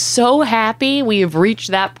 I'm so happy we have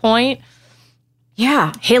reached that point.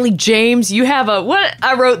 Yeah. Haley James, you have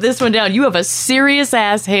I wrote this one down. You have a serious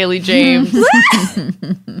ass Haley James.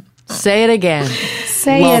 Say it again.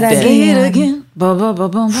 Say it again. Boom, boom,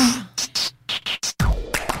 boom, boom, boom.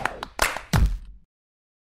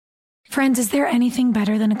 Friends, is there anything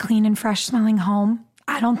better than a clean and fresh smelling home?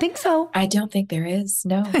 I don't think so. I don't think there is.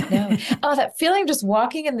 No. Oh, that feeling of just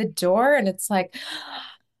walking in the door and it's like,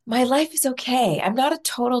 my life is okay. I'm not a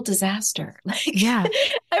total disaster. I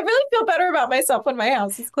really feel better about myself when my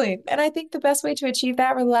house is clean. And I think the best way to achieve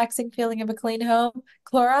that relaxing feeling of a clean home,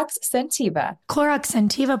 Clorox Scentiva. Clorox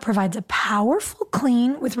Scentiva provides a powerful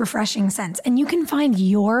clean with refreshing scents. And you can find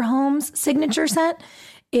your home's signature scent.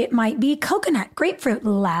 It might be coconut, grapefruit,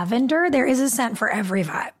 lavender. There is a scent for every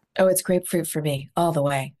vibe. Oh, it's grapefruit for me, all the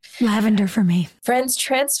way. Lavender for me. Friends,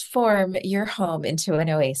 transform your home into an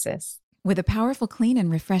oasis. With a powerful, clean,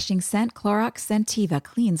 and refreshing scent, Clorox Scentiva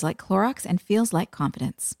cleans like Clorox and feels like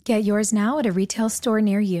confidence. Get yours now at a retail store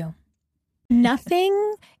near you.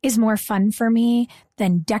 Nothing is more fun for me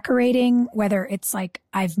than decorating, whether it's like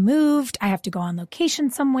I've moved, I have to go on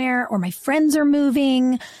location somewhere, or my friends are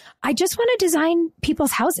moving. I just want to design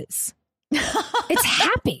people's houses. It's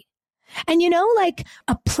happy. And like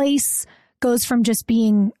a place goes from just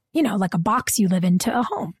being, like a box you live in to a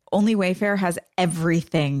home. Only Wayfair has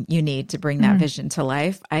everything you need to bring that vision to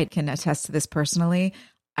life. I can attest to this personally.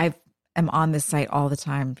 I am on this site all the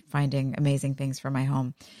time, finding amazing things for my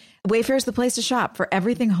home. Wayfair is the place to shop for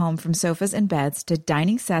everything home, from sofas and beds to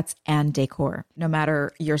dining sets and decor. No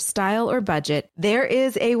matter your style or budget, there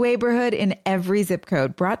is a Wayborhood in every zip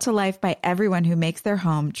code, brought to life by everyone who makes their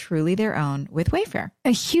home truly their own with Wayfair.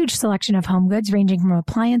 A huge selection of home goods ranging from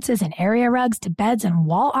appliances and area rugs to beds and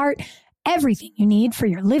wall art. Everything you need for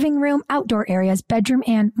your living room, outdoor areas, bedroom,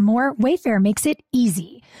 and more. Wayfair makes it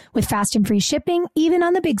easy with fast and free shipping, even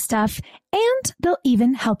on the big stuff, and they'll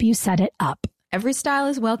even help you set it up. Every style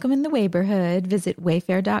is welcome in the Wayborhood. Visit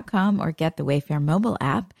wayfair.com or get the Wayfair mobile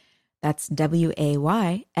app. That's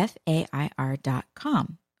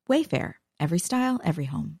WAYFAIR.com. Wayfair. Every style, every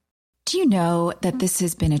home. Do you know that this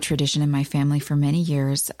has been a tradition in my family for many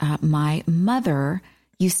years? My mother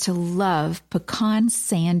used to love pecan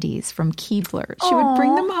sandies from Keebler. She would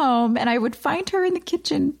bring them home and I would find her in the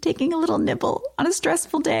kitchen taking a little nibble on a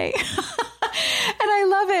stressful day. And I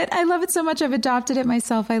love it. I love it so much. I've adopted it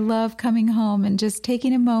myself. I love coming home and just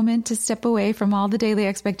taking a moment to step away from all the daily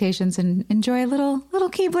expectations and enjoy a little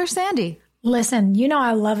Keebler sandy. Listen,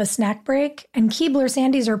 I love a snack break, and Keebler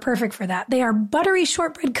Sandies are perfect for that. They are buttery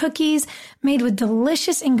shortbread cookies made with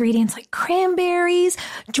delicious ingredients like cranberries,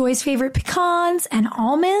 Joy's favorite pecans, and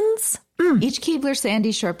almonds. Each Keebler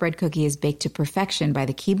Sandy shortbread cookie is baked to perfection by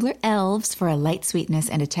the Keebler elves for a light sweetness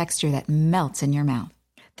and a texture that melts in your mouth.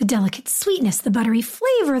 The delicate sweetness, the buttery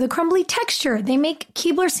flavor, the crumbly texture, they make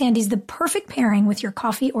Keebler Sandies the perfect pairing with your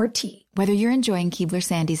coffee or tea. Whether you're enjoying Keebler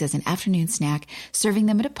Sandies as an afternoon snack, serving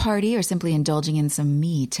them at a party, or simply indulging in some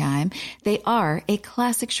me time, they are a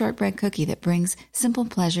classic shortbread cookie that brings simple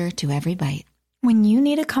pleasure to every bite. When you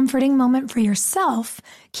need a comforting moment for yourself,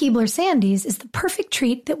 Keebler Sandies is the perfect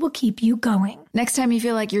treat that will keep you going. Next time you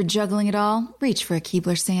feel like you're juggling it all, reach for a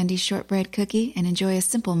Keebler Sandies shortbread cookie and enjoy a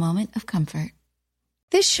simple moment of comfort.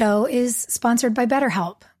 This show is sponsored by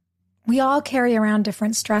BetterHelp. We all carry around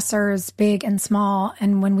different stressors, big and small,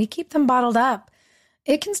 and when we keep them bottled up,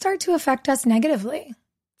 it can start to affect us negatively.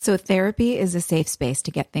 So therapy is a safe space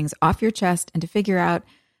to get things off your chest and to figure out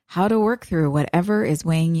how to work through whatever is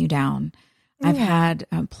weighing you down. I've had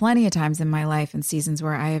plenty of times in my life and seasons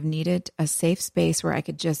where I have needed a safe space where I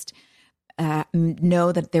could just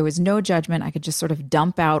know that there was no judgment. I could just sort of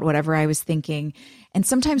dump out whatever I was thinking. And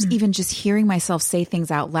sometimes even just hearing myself say things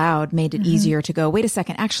out loud made it easier to go, wait a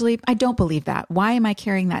second, actually, I don't believe that. Why am I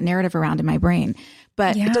carrying that narrative around in my brain?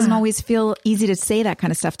 But it doesn't always feel easy to say that kind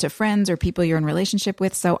of stuff to friends or people you're in relationship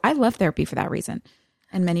with. So I love therapy for that reason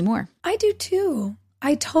and many more. I do too.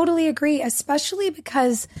 I totally agree, especially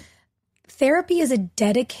because therapy is a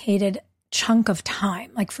dedicated chunk of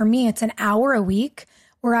time. Like for me, it's an hour a week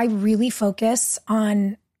where I really focus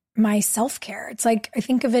on my self-care. It's like, I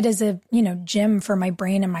think of it as a, gym for my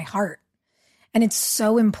brain and my heart. And it's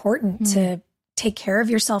so important to take care of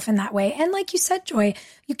yourself in that way. And like you said, Joy,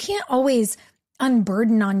 you can't always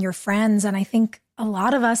unburden on your friends. And I think a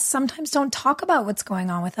lot of us sometimes don't talk about what's going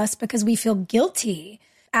on with us because we feel guilty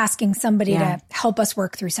asking somebody to help us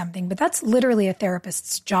work through something. But that's literally a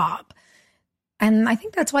therapist's job. And I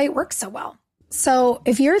think that's why it works so well. So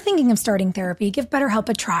if you're thinking of starting therapy, give BetterHelp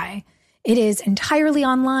a try. It is entirely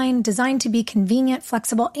online, designed to be convenient,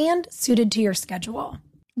 flexible, and suited to your schedule.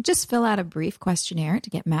 Just fill out a brief questionnaire to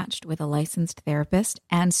get matched with a licensed therapist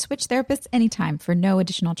and switch therapists anytime for no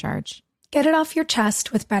additional charge. Get it off your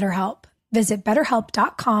chest with BetterHelp. Visit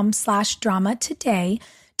betterhelp.com/drama today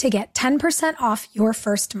to get 10% off your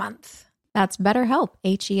first month. That's BetterHelp,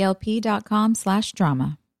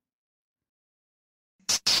 HELP.com/drama.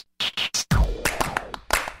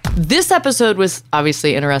 This episode was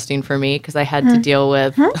obviously interesting for me because I had to deal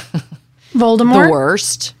with Voldemort. The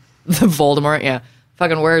worst. The Voldemort, yeah.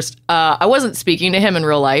 Fucking worst. I wasn't speaking to him in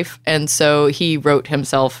real life, and so he wrote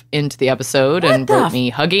himself into the episode and wrote me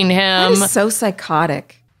hugging him. That is so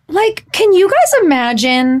psychotic. Like, can you guys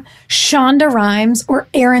imagine Shonda Rhimes or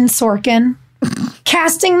Aaron Sorkin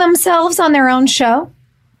casting themselves on their own show?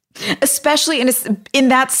 Especially in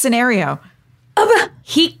that scenario.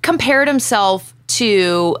 He compared himself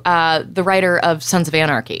to the writer of Sons of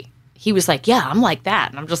Anarchy. He was like, yeah, I'm like that.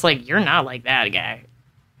 And I'm just like, you're not like that guy.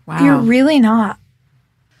 Wow. You're really not.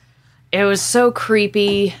 It was so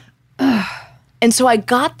creepy. And so I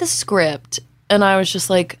got the script and I was just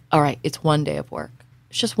like, all right, it's one day of work.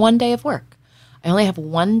 It's just one day of work. I only have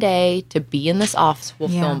one day to be in this office. We'll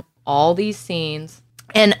film all these scenes.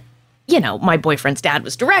 And, my boyfriend's dad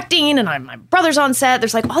was directing and my brother's on set.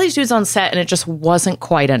 There's like all these dudes on set and it just wasn't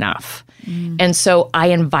quite enough. And so I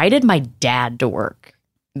invited my dad to work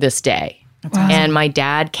this day. Wow. And my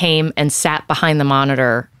dad came and sat behind the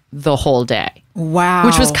monitor the whole day. Wow.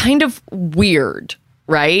 Which was kind of weird,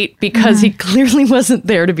 right? Because he clearly wasn't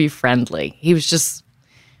there to be friendly. He was just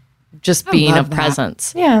being a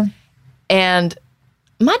presence. Yeah. And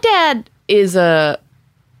my dad is a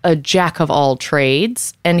jack of all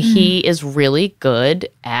trades, and he is really good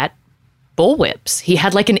at bullwhips. He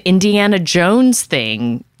had like an Indiana Jones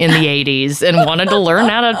thing in the 80s and wanted to learn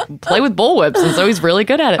how to play with bullwhips, and so he's really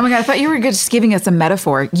good at it. Oh my God, I thought you were just giving us a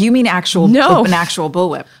metaphor. You mean an actual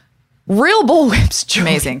bullwhip. Real bullwhips, Joy.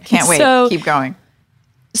 Amazing. Can't wait. Keep going.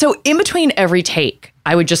 So in between every take,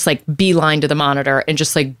 I would just like beeline to the monitor and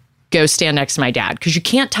just like go stand next to my dad. Because you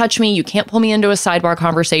can't touch me. You can't pull me into a sidebar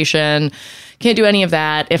conversation. Can't do any of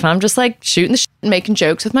that if I'm just like shooting the shit and making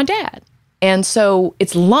jokes with my dad. And so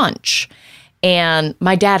it's lunch. And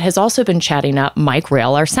my dad has also been chatting up Mike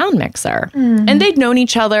Rail, our sound mixer. And they'd known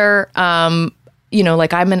each other.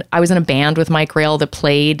 Like I was in a band with Mike Rail that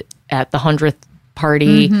played at the 100th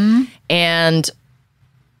party. And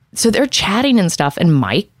so they're chatting and stuff. And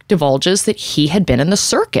Mike divulges that he had been in the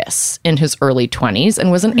circus in his early 20s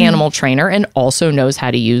and was an animal trainer and also knows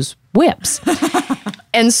how to use whips.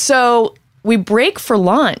 And so we break for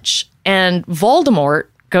lunch and Voldemort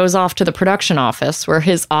goes off to the production office where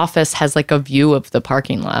his office has like a view of the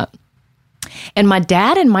parking lot. And my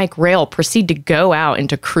dad and Mike Rail proceed to go out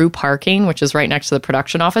into crew parking, which is right next to the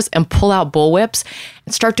production office, and pull out bullwhips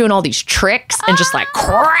and start doing all these tricks and just like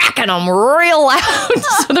cracking them real loud.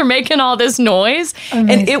 So they're making all this noise. Amazing.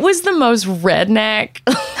 And it was the most redneck,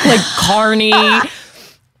 like carny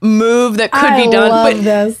move that could be done. But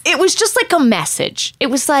it was just like a message. It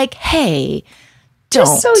was like, hey, don't.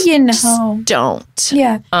 Just so you know. Don't.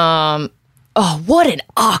 Yeah. Oh, what an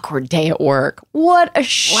awkward day at work. What a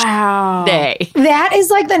day. That is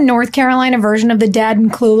like the North Carolina version of the dad in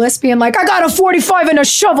Clueless being like, I got a 45 and a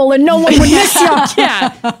shovel and no one would miss you.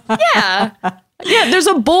 Yeah, there's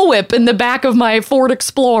a bullwhip in the back of my Ford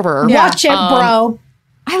Explorer. Yeah. Watch it, bro.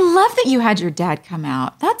 I love that you had your dad come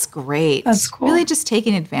out. That's great. That's cool. Really just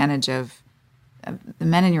taking advantage of the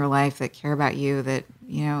men in your life that care about you, that,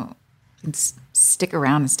 can stick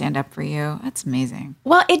around and stand up for you. That's amazing.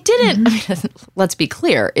 Well, it didn't, I mean, let's be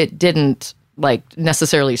clear, it didn't like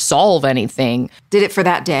necessarily solve anything. Did it for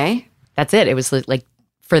that day? That's it. It was like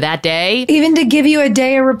for that day. Even to give you a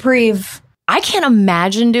day of reprieve. I can't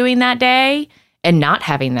imagine doing that day and not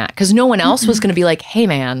having that because no one else was going to be like, hey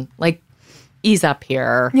man, like ease up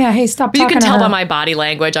here. Yeah, hey, stop but talking. You can tell by my body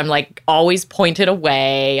language. I'm like always pointed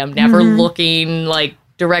away. I'm never looking like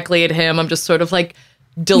directly at him. I'm just sort of like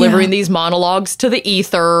delivering these monologues to the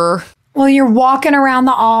ether. Well, you're walking around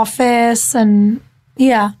the office and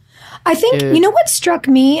Yeah. I think, you know what struck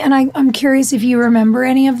me, and I'm curious if you remember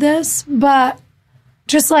any of this, but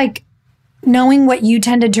just like knowing what you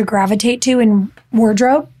tended to gravitate to in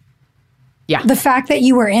wardrobe. Yeah. The fact that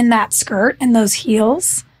you were in that skirt and those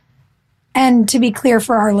heels. And to be clear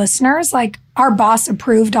for our listeners, like our boss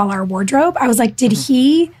approved all our wardrobe. I was like, did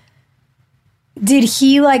he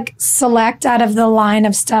like select out of the line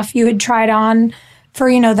of stuff you had tried on for,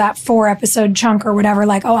 you know, that 4-episode chunk or whatever,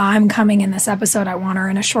 like, oh, I'm coming in this episode. I want her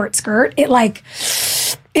in a short skirt. It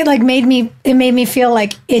made me feel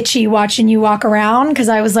like itchy watching you walk around because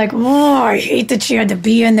I was like, oh, I hate that she had to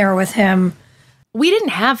be in there with him. We didn't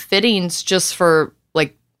have fittings just for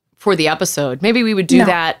the episode. Maybe we would do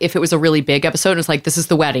that if it was a really big episode. It's like, this is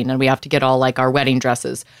the wedding and we have to get all like our wedding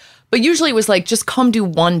dresses. But usually it was like, just come do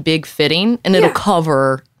one big fitting and it'll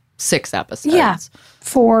cover 6 episodes. Yeah.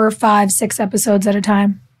 4, 5, 6 episodes at a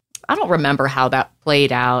time. I don't remember how that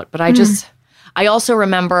played out, but I also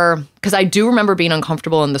remember, because I do remember being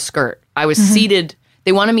uncomfortable in the skirt. I was seated,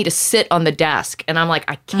 they wanted me to sit on the desk, and I'm like,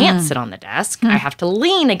 I can't sit on the desk. I have to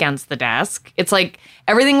lean against the desk. It's like,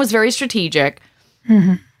 everything was very strategic.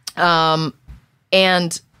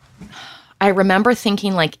 And I remember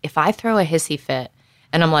thinking, like, if I throw a hissy fit,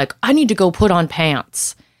 and I'm like, I need to go put on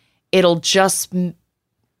pants,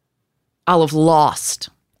 I'll have lost.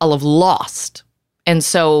 And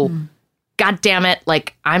so, God damn it,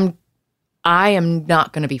 like, I am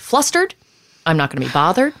not going to be flustered. I'm not going to be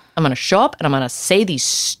bothered. I'm going to show up and I'm going to say these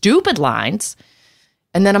stupid lines.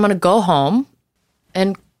 And then I'm going to go home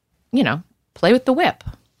and, you know, play with the whip.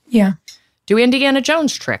 Yeah. Do Indiana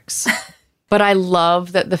Jones tricks. But I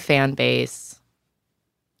love that the fan base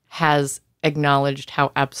has acknowledged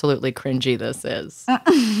how absolutely cringy this is.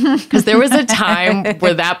 Because there was a time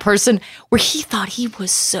where where he thought he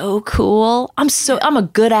was so cool. I'm a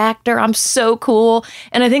good actor. I'm so cool.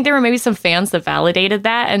 And I think there were maybe some fans that validated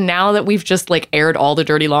that. And now that we've just like aired all the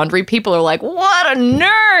dirty laundry, people are like, what a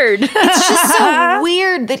nerd. It's just so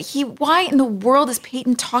weird that why in the world is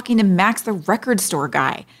Peyton talking to Max, the record store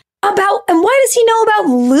guy? And why does he know about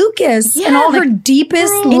Lucas and all her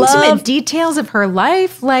deepest intimate details of her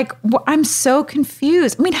life? Like, I'm so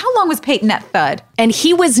confused. I mean, how long was Peyton at Thud? And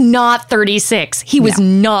he was not 36. He was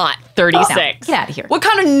not 36. No, get out of here. What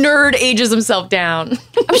kind of nerd ages himself down?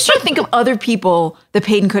 I'm just trying to think of other people that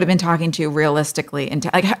Peyton could have been talking to realistically. And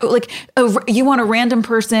you want a random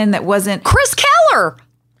person that wasn't Chris Keller.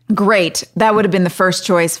 Great. That would have been the first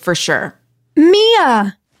choice for sure.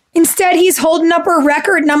 Mia. Instead, he's holding up her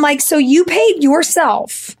record, and I'm like, so you paid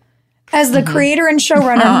yourself as the creator and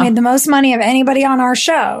showrunner who made the most money of anybody on our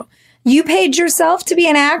show. You paid yourself to be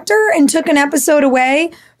an actor and took an episode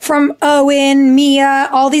away from Owen, Mia,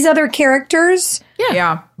 all these other characters.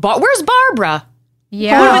 Yeah. But where's Barbara?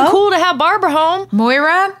 Yeah. Would have been cool to have Barbara home.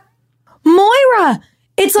 Moira.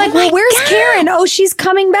 It's like, well, where's Karen? Oh, she's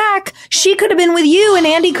coming back. She could have been with you, and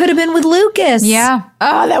Andy could have been with Lucas. Yeah.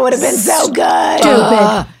 Oh, that would have been so good.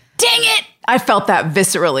 Stupid. Dang it. I felt that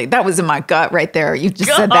viscerally. That was in my gut right there. You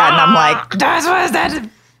just said that, and I'm like, that's what is that?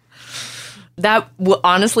 That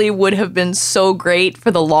honestly would have been so great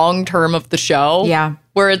for the long term of the show. Yeah.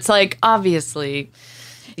 Where it's like, obviously,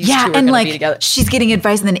 these two are and gonna like, be together. she's getting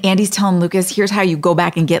advice, and then Andy's telling Lucas, here's how you go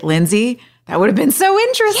back and get Lindsay. That would have been so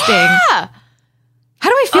interesting. Yeah. How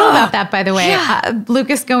do I feel about that, by the way?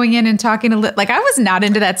 Lucas going in and talking to I was not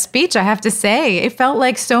into that speech, I have to say. It felt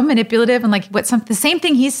like so manipulative and like the same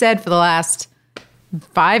thing he said for the last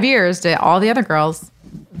 5 years to all the other girls.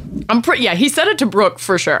 He said it to Brooke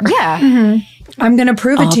for sure. Yeah. Mm-hmm. I'm going to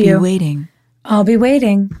prove it to you. I'll be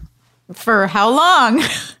waiting. For how long?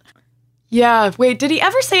 Yeah. Wait, did he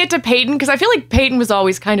ever say it to Peyton? Because I feel like Peyton was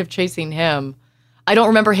always kind of chasing him. I don't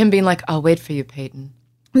remember him being like, I'll wait for you, Peyton.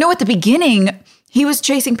 No, at the beginning, he was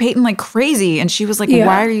chasing Peyton like crazy. And she was like,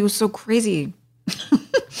 why are you so crazy?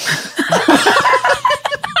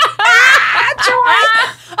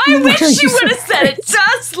 I wish she would have said it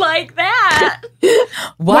just like that.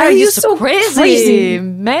 Why are you so crazy,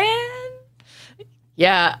 man?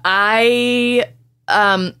 Yeah, I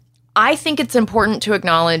think it's important to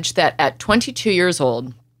acknowledge that at 22 years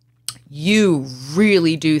old, you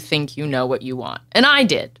really do think you know what you want. And I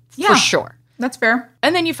did, for sure. That's fair.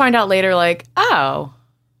 And then you find out later, like, oh,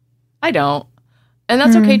 I don't. And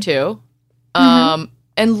that's okay, too. And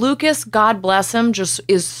Lucas, God bless him, just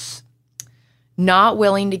is not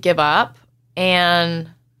willing to give up. And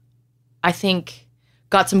I think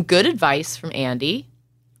got some good advice from Andy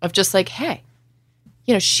of just like, hey,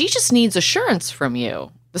 she just needs assurance from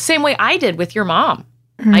you. The same way I did with your mom.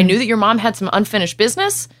 I knew that your mom had some unfinished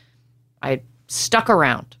business. I stuck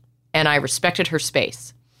around and I respected her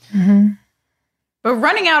space. But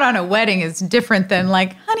running out on a wedding is different than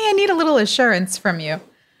like, honey, I need a little assurance from you.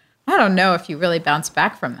 I don't know if you really bounce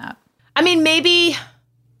back from that. I mean, maybe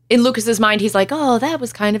in Lucas's mind, he's like, oh, that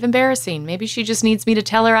was kind of embarrassing. Maybe she just needs me to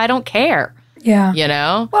tell her I don't care. Yeah. You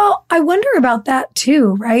know? Well, I wonder about that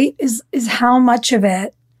too, right? Is how much of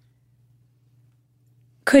it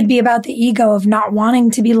could be about the ego of not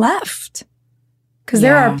wanting to be left. Because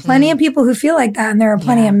there are plenty of people who feel like that, and there are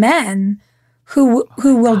plenty of men who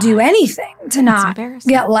will do anything to not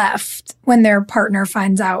get left when their partner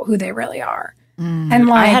finds out who they really are. And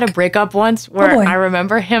like, I had a breakup once where I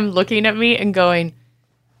remember him looking at me and going,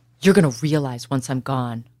 you're going to realize once I'm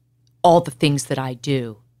gone all the things that I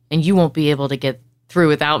do, and you won't be able to get through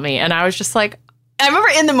without me. And I was just like, I remember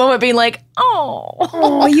in the moment being like,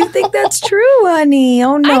 oh, you think that's true, honey?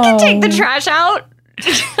 Oh, no. I can take the trash out.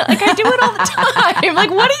 Like, I do it all the time. Like,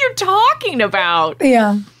 what are you talking about?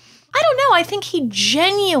 Yeah. I don't know. I think he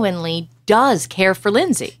genuinely does care for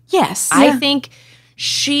Lindsay. Yes. I think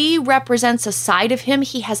she represents a side of him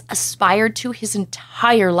he has aspired to his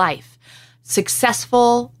entire life.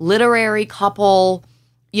 Successful, literary couple,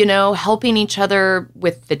 you know, helping each other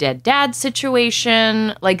with the dead dad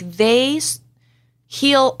situation. Like, they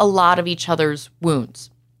heal a lot of each other's wounds.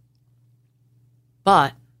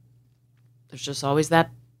 But there's just always that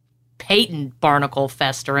Peyton barnacle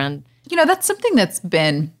festering. You know, that's something that's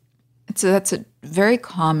been, that's a very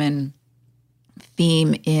common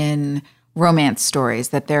theme in romance stories,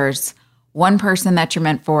 that there's one person that you're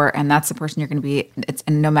meant for, and that's the person you're going to be.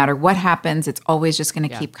 And no matter what happens, it's always just going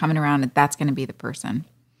to keep coming around, and that's going to be the person.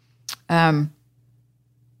 I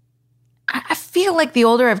feel like the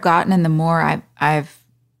older I've gotten and the more I've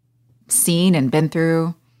seen and been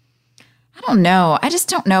through, I don't know. I just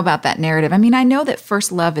don't know about that narrative. I mean, I know that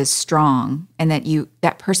first love is strong, and that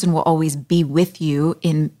that person will always be with you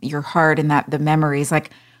in your heart, and that the memories,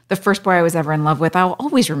 like the first boy I was ever in love with, I'll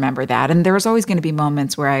always remember that. And there was always going to be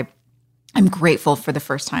moments where I'm grateful for the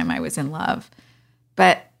first time I was in love.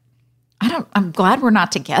 But I'm glad we're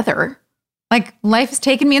not together. Like, life has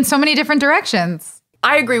taken me in so many different directions.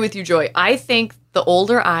 I agree with you, Joy. I think the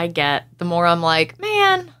older I get, the more I'm like,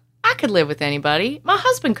 man, I could live with anybody. My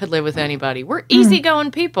husband could live with anybody. We're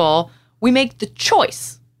easygoing people. We make the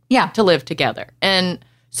choice to live together. And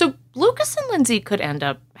so Lucas and Lindsay could end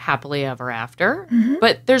up happily ever after.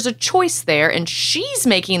 But there's a choice there, and she's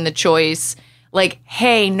making the choice like,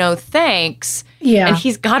 hey, no thanks. Yeah. And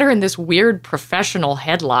he's got her in this weird professional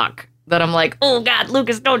headlock that I'm like, oh, God,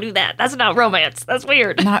 Lucas, don't do that. That's not romance. That's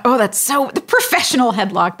weird. That's so, the professional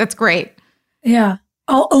headlock. That's great. Yeah.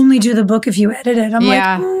 I'll only do the book if you edit it. I'm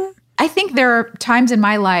like, I think there are times in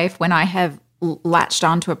my life when I have latched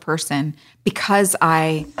onto a person because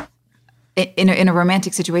in a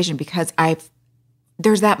romantic situation, because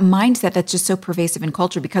there's that mindset that's just so pervasive in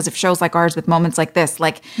culture because of shows like ours with moments like this.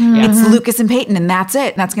 Like, it's Lucas and Peyton, and that's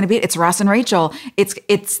it. And that's going to be it. It's Ross and Rachel.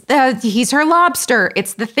 He's her lobster.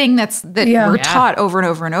 It's the thing that we're taught over and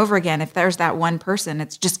over and over again. If there's that one person,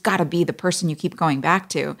 it's just got to be the person you keep going back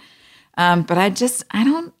to. But I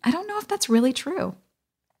don't know if that's really true.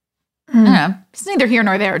 I don't know. It's neither here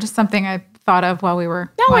nor there. Just something I thought of while we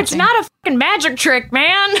were watching. It's not a fucking magic trick,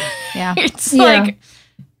 man. Yeah. It's like,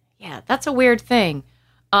 that's a weird thing.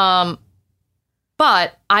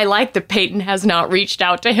 But I like that Peyton has not reached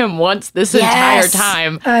out to him once this entire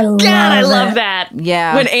time. I love that.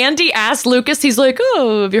 Yeah. When Andy asked Lucas, he's like,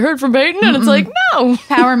 oh, have you heard from Peyton? And it's like, no.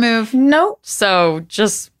 Power move. Nope. So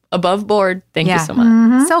just above board. Thank you so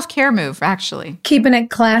much. Self-care move, actually. Keeping it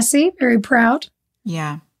classy. Very proud.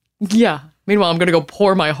 Yeah. Yeah. Meanwhile, I'm going to go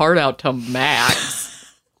pour my heart out to Max.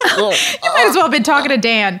 You might as well have been talking to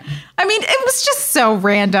Dan. I mean, it was just so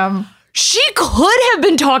random. She could have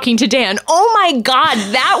been talking to Dan. Oh my God,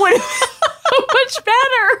 that would have been so much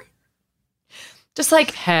better. Just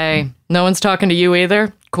like, hey, no one's talking to you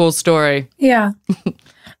either. Cool story. Yeah.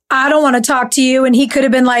 I don't want to talk to you. And he could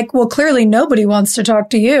have been like, well, clearly nobody wants to talk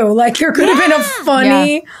to you. Like, there could have been a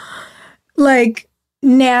funny, like,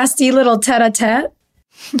 nasty little tete-a-tete.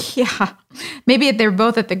 Yeah. Maybe they're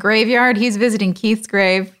both at the graveyard. He's visiting Keith's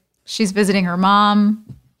grave. She's visiting her mom.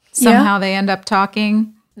 Somehow they end up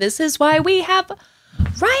talking. This is why we have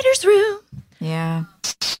writer's room. Yeah.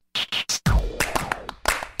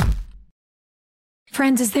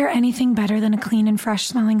 Friends, is there anything better than a clean and fresh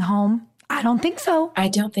smelling home? I don't think so. I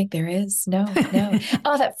don't think there is. No.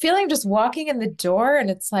 Oh, that feeling just walking in the door and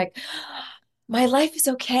it's like, my life is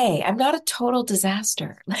okay. I'm not a total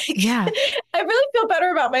disaster. I really feel better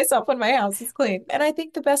about myself when my house is clean. And I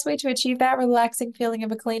think the best way to achieve that relaxing feeling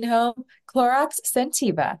of a clean home, Clorox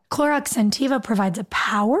Scentiva. Clorox Scentiva provides a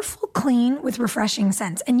powerful clean with refreshing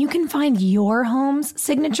scents. And you can find your home's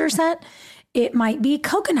signature scent It might be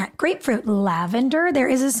coconut, grapefruit, lavender. There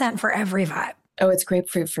is a scent for every vibe. Oh, it's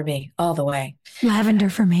grapefruit for me all the way. Lavender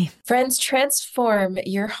for me. Friends, transform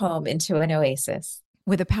your home into an oasis.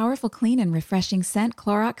 With a powerful, clean, and refreshing scent,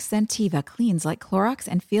 Clorox Scentiva cleans like Clorox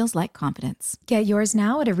and feels like confidence. Get yours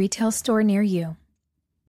now at a retail store near you.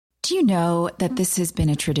 Do you know that this has been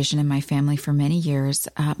a tradition in my family for many years?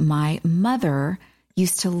 My mother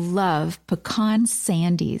used to love pecan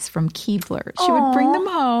sandies from Keebler. She would bring them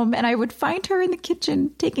home, and I would find her in the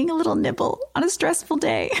kitchen taking a little nibble on a stressful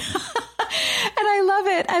day. And I love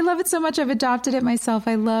it. I love it so much. I've adopted it myself.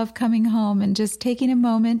 I love coming home and just taking a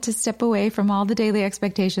moment to step away from all the daily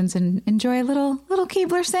expectations and enjoy a little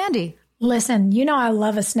Keebler sandy. Listen, you know I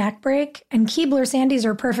love a snack break, and Keebler Sandies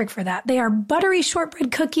are perfect for that. They are buttery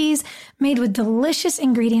shortbread cookies made with delicious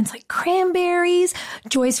ingredients like cranberries,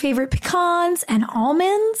 Joy's favorite pecans, and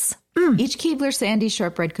almonds. Each Keebler Sandy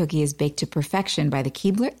shortbread cookie is baked to perfection by the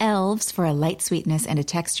Keebler elves for a light sweetness and a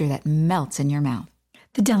texture that melts in your mouth.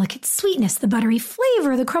 The delicate sweetness, the buttery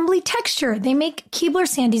flavor, the crumbly texture. They make Keebler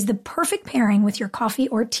Sandies the perfect pairing with your coffee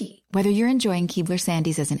or tea. Whether you're enjoying Keebler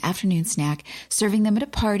Sandies as an afternoon snack, serving them at a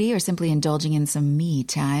party, or simply indulging in some me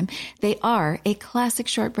time, they are a classic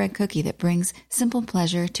shortbread cookie that brings simple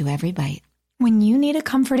pleasure to every bite. When you need a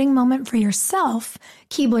comforting moment for yourself,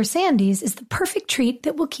 Keebler Sandies is the perfect treat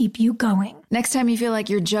that will keep you going. Next time you feel like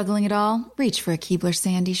you're juggling it all, reach for a Keebler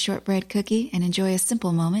Sandies shortbread cookie and enjoy a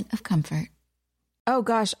simple moment of comfort. Oh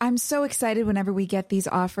gosh, I'm so excited whenever we get these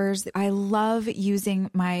offers. I love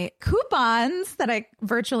using my coupons that I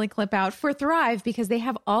virtually clip out for Thrive because they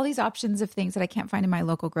have all these options of things that I can't find in my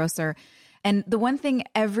local grocer. And the one thing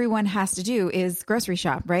everyone has to do is grocery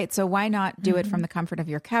shop, right? So why not do it from the comfort of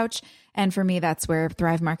your couch? And for me, that's where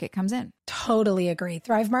Thrive Market comes in. Totally agree.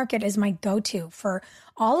 Thrive Market is my go-to for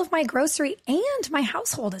all of my grocery and my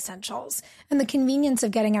household essentials. And the convenience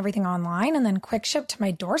of getting everything online and then quick ship to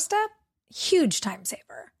my doorstep. Huge time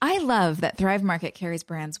saver. I love that Thrive Market carries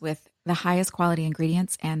brands with the highest quality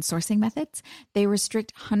ingredients and sourcing methods. They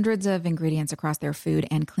restrict hundreds of ingredients across their food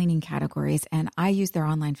and cleaning categories, and I use their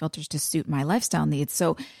online filters to suit my lifestyle needs.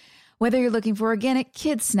 So whether you're looking for organic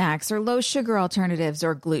kids snacks or low sugar alternatives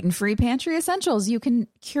or gluten-free pantry essentials, you can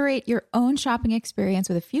curate your own shopping experience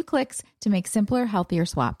with a few clicks to make simpler, healthier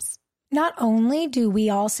swaps. Not only do we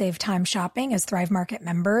all save time shopping as Thrive Market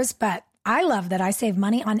members, but I love that I save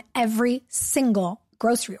money on every single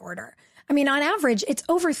grocery order. I mean, on average, it's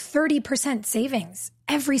over 30% savings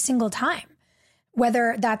every single time.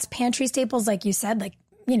 Whether that's pantry staples, like you said, like,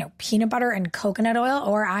 peanut butter and coconut oil,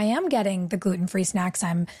 or I am getting the gluten-free snacks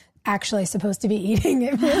I'm actually supposed to be eating.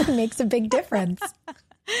 It really makes a big difference.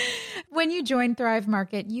 When you join Thrive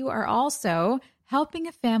Market, you are also helping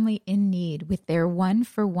a family in need with their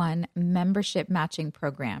 1-for-1 membership matching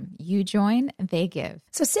program. You join, they give.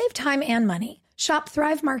 So save time and money. Shop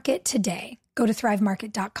Thrive Market today. Go to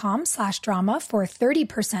thrivemarket.com/drama for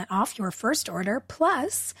 30% off your first order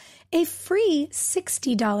plus a free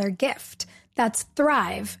 $60 gift. That's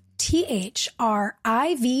Thrive, THRIVE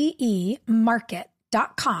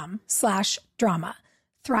market.com/drama.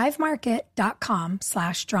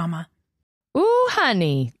 thrivemarket.com/drama. Ooh,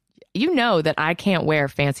 honey. You know that I can't wear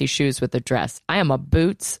fancy shoes with a dress. I am a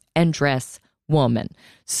boots and dress woman.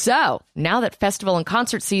 So now that festival and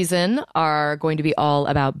concert season are going to be all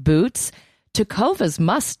about boots, Tecovas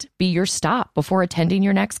must be your stop before attending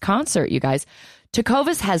your next concert, you guys.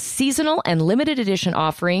 Tecovas has seasonal and limited edition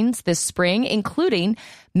offerings this spring, including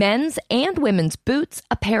men's and women's boots,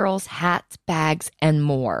 apparels, hats, bags, and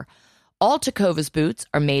more. All Tecovas boots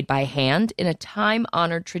are made by hand in a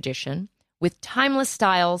time-honored tradition, with timeless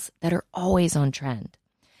styles that are always on trend.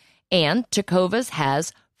 And Tecovas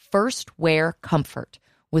has first wear comfort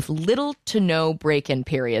with little to no break-in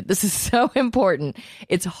period. This is so important.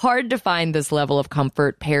 It's hard to find this level of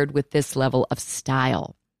comfort paired with this level of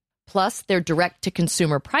style. Plus, their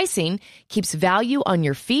direct-to-consumer pricing keeps value on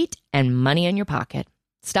your feet and money in your pocket.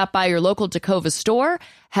 Stop by your local Tecovas store,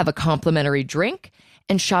 have a complimentary drink,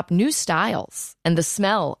 and shop new styles. And the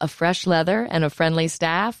smell of fresh leather and a friendly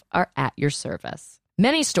staff are at your service.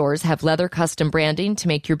 Many stores have leather custom branding to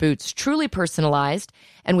make your boots truly personalized.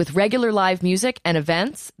 And with regular live music and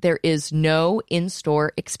events, there is no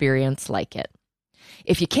in-store experience like it.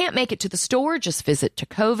 If you can't make it to the store, just visit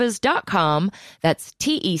tecovas.com. That's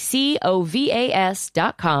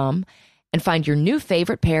TECOVAS.com and find your new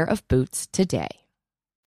favorite pair of boots today.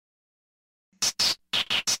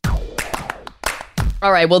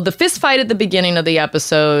 All right. Well, the fist fight at the beginning of the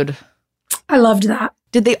episode. I loved that.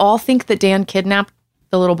 Did they all think that Dan kidnapped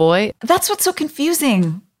the little boy? That's what's so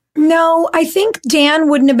confusing. No, I think Dan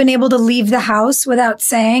wouldn't have been able to leave the house without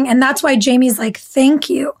saying, and that's why Jamie's like, thank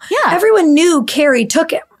you. Yeah. Everyone knew Carrie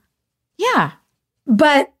took him, Yeah.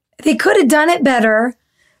 but they could have done it better.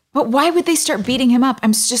 But why would they start beating him up?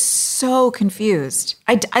 I'm just so confused.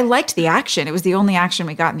 I liked the action. It was the only action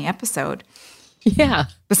we got in the episode. Yeah.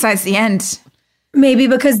 Besides the end. Maybe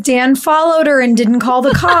because Dan followed her and didn't call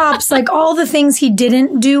the cops, like all the things he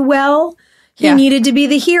didn't do well. He needed to be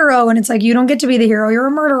the hero, and it's like, you don't get to be the hero. You're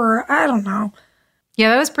a murderer. I don't know. Yeah,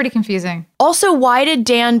 that was pretty confusing. Also, why did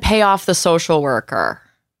Dan pay off the social worker?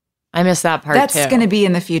 I missed that part That's too. going to be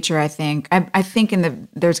in the future, I think. I think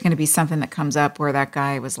there's going to be something that comes up where that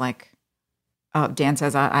guy was like, oh, Dan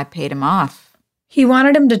says, I paid him off. He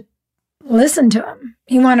wanted him to listen to him.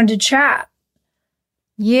 He wanted to chat.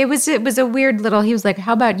 Yeah, it was a weird little, he was like,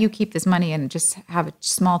 how about you keep this money and just have a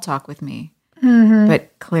small talk with me? Mm-hmm.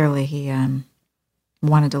 But clearly he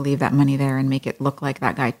wanted to leave that money there and make it look like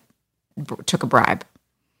that guy took a bribe.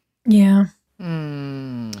 Yeah.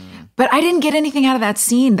 But I didn't get anything out of that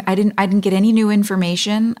scene. I didn't get any new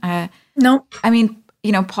information. Nope. I mean,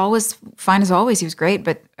 Paul was fine as always. He was great.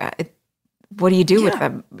 But what do you do with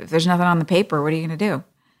them? If there's nothing on the paper, what are you going to do?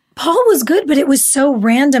 Paul was good, but it was so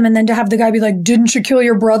random. And then to have the guy be like, didn't you kill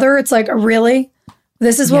your brother? It's like, really?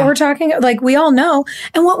 This is what we're talking about? Like, we all know.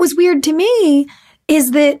 And what was weird to me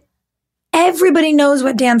is that everybody knows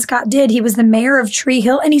what Dan Scott did. He was the mayor of Tree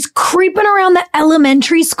Hill, and he's creeping around the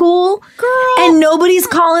elementary school. Girl. And nobody's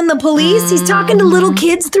calling the police. He's talking to little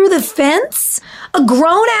kids through the fence. A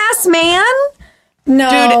grown-ass man? No.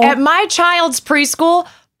 Dude, at my child's preschool,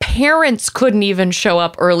 parents couldn't even show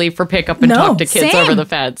up early for pickup and talk to kids over the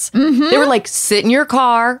fence. They were like, sit in your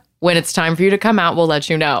car. When it's time for you to come out, we'll let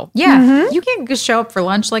you know. Yeah. You can't just show up for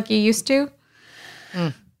lunch like you used to.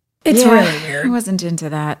 It's really weird. I wasn't into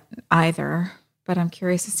that either, but I'm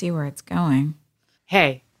curious to see where it's going.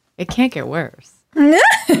 Hey, it can't get worse. You know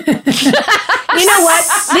what?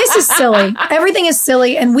 This is silly. Everything is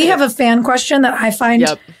silly. And we have a fan question that I find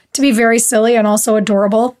to be very silly and also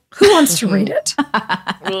adorable. Who wants to read it?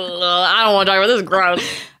 I don't want to talk about this. Gross.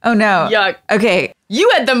 Oh, no. Yuck. Okay. You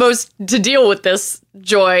had the most to deal with this,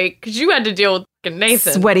 Joy, because you had to deal with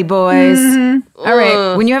Nathan. Sweaty boys. Mm-hmm. All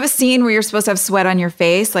right. When you have a scene where you're supposed to have sweat on your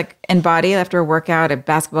face, like and body after a workout, a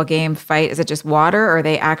basketball game, fight, is it just water, or are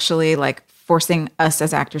they actually like forcing us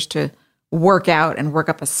as actors to work out and work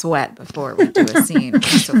up a sweat before we do a scene?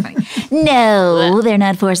 It's so funny. No, they're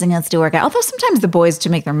not forcing us to work out. Although sometimes the boys, to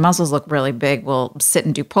make their muscles look really big, will sit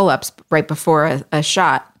and do pull-ups right before a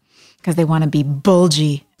shot because they want to be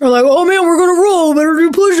bulgy. They're like, oh man, we're going to roll. Better do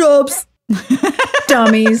push-ups.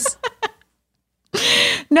 Dummies.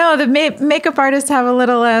 No, the makeup artists have a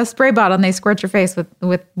little spray bottle and they squirt your face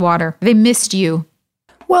with water. They mist you.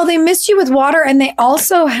 Well, they mist you with water, and they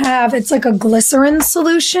also have, it's like a glycerin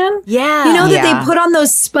solution. Yeah. You know that they put on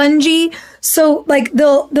those spongy, so like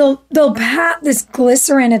they'll pat this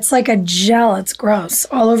glycerin. It's like a gel. It's gross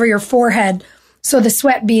all over your forehead. So the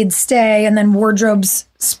sweat beads stay, and then wardrobe's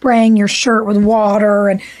spraying your shirt with water,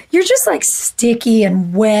 and you're just like sticky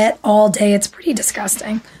and wet all day. It's pretty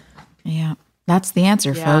disgusting. Yeah. That's the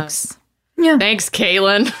answer, folks. Yeah. Thanks,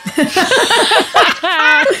 Kaylin.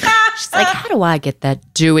 She's like, how do I get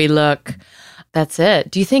that dewy look? That's it.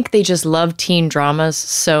 Do you think they just love teen dramas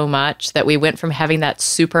so much that we went from having that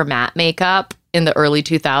super matte makeup in the early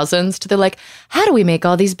 2000s to they're like, how do we make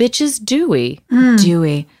all these bitches dewy?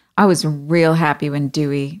 Dewy. I was real happy when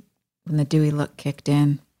the dewy look kicked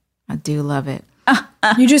in. I do love it.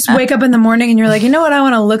 You just wake up in the morning and you're like, you know what I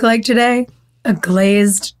want to look like today? A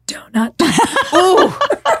glazed donut. Ooh.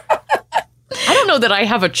 I don't know that I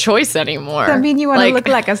have a choice anymore. Does that mean you want to look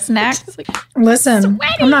like a snack? Listen,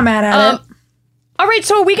 I'm not mad at it. All right,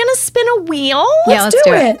 so are we going to spin a wheel? Yeah, let's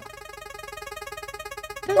do it.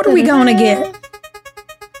 What are we going to get?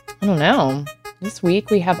 I don't know. This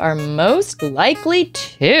week we have our most likely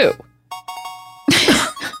to.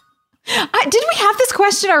 Did we have this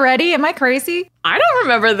question already? Am I crazy? I don't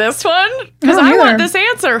remember this one because I want this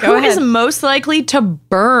answer. Who is most likely to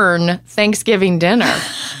burn Thanksgiving dinner?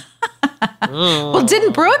 Well,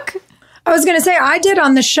 didn't Brooke? I was going to say I did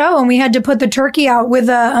on the show, and we had to put the turkey out with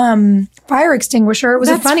a fire extinguisher. It was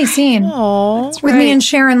a funny scene with me and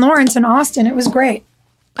Sharon Lawrence in Austin. It was great.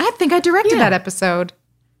 I think I directed that episode.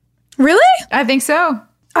 Really? I think so.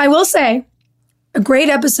 I will say, a great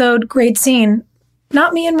episode, great scene.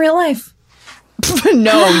 Not me in real life.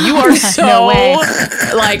 No, you are so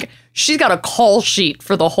like she's got a call sheet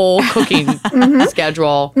for the whole cooking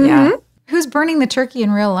schedule. Yeah. Who's burning the turkey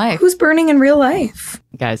in real life? Who's burning in real life?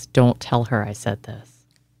 Guys, don't tell her I said this.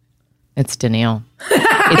 It's Danielle.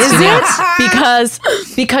 It's Danielle.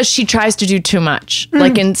 Because she tries to do too much.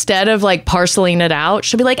 Like instead of like parceling it out,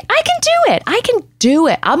 she'll be like, I can do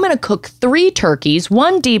it. I'm going to cook 3 turkeys,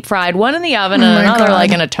 1 deep fried, 1 in the oven, and another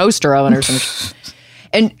like in a toaster oven or something.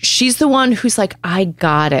 And she's the one who's like, I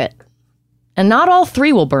got it. And not all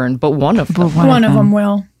 3 will burn, but one of them. One of them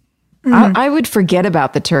will. I would forget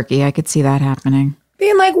about the turkey. I could see that happening.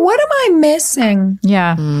 Being like, what am I missing?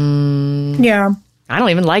 Yeah. Yeah. I don't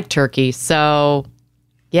even like turkey. So,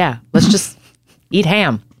 yeah, let's just eat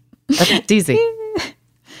ham. That's easy.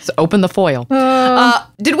 So open the foil.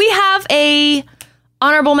 Did we have a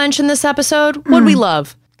honorable mention this episode? What'd we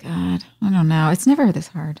love? God, I don't know. It's never this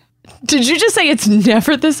hard. Did you just say it's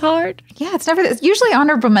never this hard? Yeah, it's never this. Usually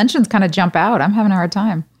honorable mentions kind of jump out. I'm having a hard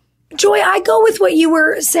time. Joy, I go with what you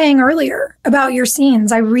were saying earlier about your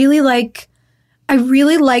scenes. I really liked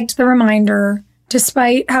the reminder,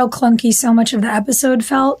 despite how clunky so much of the episode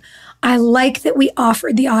felt. I like that we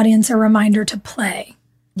offered the audience a reminder to play.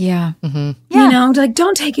 Yeah. You know, like,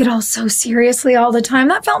 don't take it all so seriously all the time.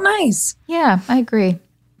 That felt nice. Yeah, I agree.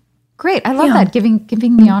 Great. I love that. Giving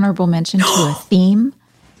the honorable mention to a theme.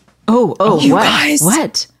 Oh, you what? Guys,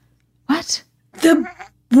 What?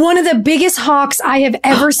 One of the biggest hawks I have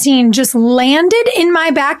ever seen just landed in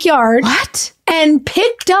my backyard. What? And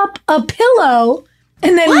picked up a pillow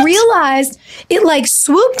and then realized it like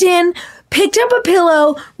swooped in, picked up a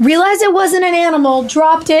pillow, realized it wasn't an animal,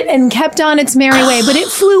 dropped it and kept on its merry way. But it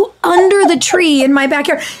flew under the tree in my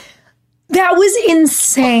backyard. That was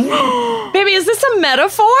insane. Baby, is this a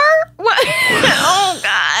metaphor? What? Oh,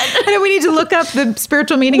 God. I know we need to look up the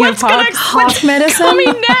spiritual meaning of hawk medicine.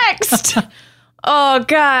 Coming next. Oh,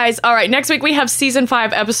 guys. All right. Next week, we have season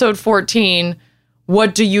 5, episode 14.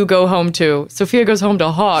 What do you go home to? Sophia goes home to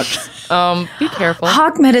hawks. Be careful.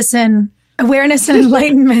 Hawk medicine, awareness and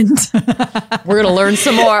enlightenment. We're going to learn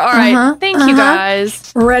some more. All right. Thank you,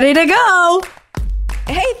 guys. Ready to go.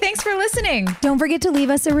 Hey, thanks for listening. Don't forget to leave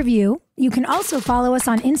us a review. You can also follow us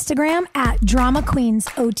on Instagram at Drama Queens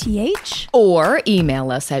OTH. Or email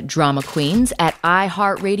us at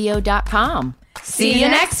dramaqueens@iheartradio.com. See you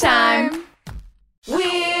next time. We're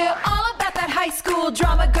all about that high school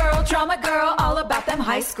drama girl, all about them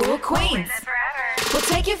high school queens. We'll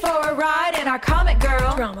take you for a ride in our comic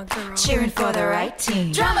girl, cheering for the right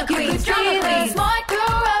team. Drama queens, smart girl,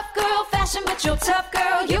 rough girl, fashion but you're tough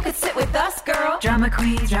girl. You could sit with us, girl. Drama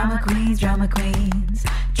queens, drama queens, drama queens,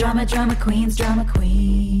 drama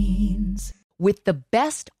queens. With the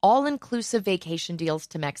best all-inclusive vacation deals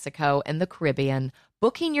to Mexico and the Caribbean,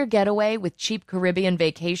 booking your getaway with Cheap Caribbean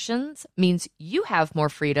Vacations means you have more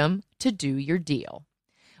freedom to do your deal.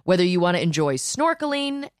 Whether you want to enjoy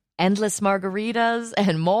snorkeling, endless margaritas,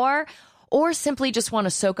 and more, or simply just want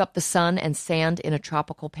to soak up the sun and sand in a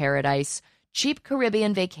tropical paradise, Cheap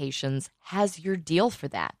Caribbean Vacations has your deal for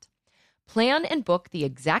that. Plan and book the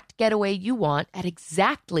exact getaway you want at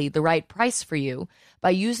exactly the right price for you by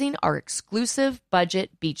using our exclusive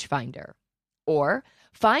budget beach finder. Or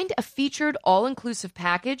find a featured all-inclusive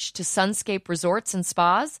package to Sunscape Resorts and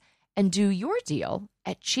Spas and do your deal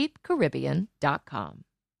at cheapcaribbean.com.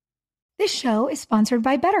 This show is sponsored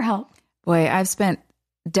by BetterHelp. Boy, I've spent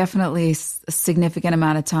definitely a significant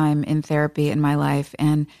amount of time in therapy in my life.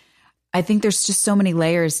 And I think there's just so many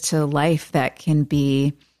layers to life that can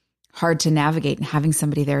be hard to navigate. And having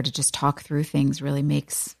somebody there to just talk through things really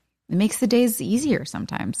makes the days easier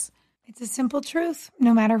sometimes. It's a simple truth.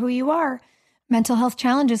 No matter who you are, mental health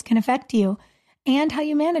challenges can affect you, and how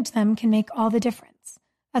you manage them can make all the difference.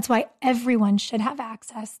 That's why everyone should have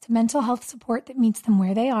access to mental health support that meets them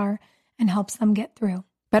where they are and helps them get through.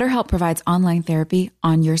 BetterHelp provides online therapy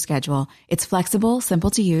on your schedule. It's flexible, simple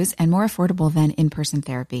to use, and more affordable than in-person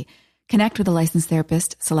therapy. Connect with a licensed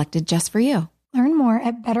therapist selected just for you. Learn more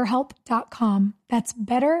at BetterHelp.com. That's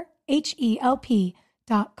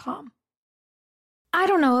BetterHelp.com. I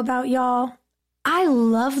don't know about y'all. I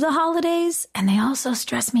love the holidays, and they also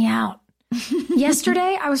stress me out.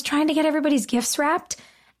 Yesterday, I was trying to get everybody's gifts wrapped,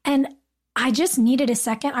 and I just needed a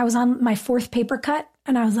second. I was on my 4th paper cut,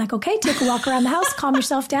 and I was like, okay, take a walk around the house, calm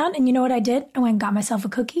yourself down. And you know what I did? I went and got myself a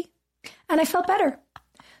cookie, and I felt better.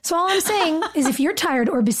 So all I'm saying is if you're tired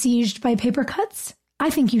or besieged by paper cuts, I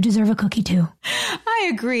think you deserve a cookie too. I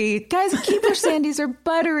agree. Guys, Keebler Sandies are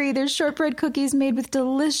buttery. They're shortbread cookies made with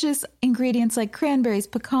delicious ingredients like cranberries,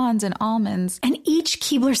 pecans, and almonds. And each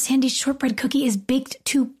Keebler Sandies shortbread cookie is baked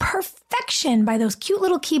to perfection by those cute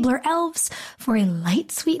little Keebler elves for a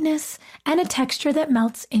light sweetness and a texture that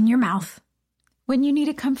melts in your mouth. When you need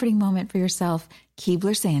a comforting moment for yourself,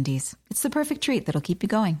 Keebler Sandies. It's the perfect treat that'll keep you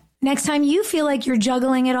going. Next time you feel like you're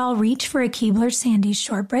juggling it all, reach for a Keebler Sandy's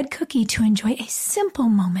shortbread cookie to enjoy a simple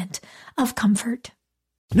moment of comfort.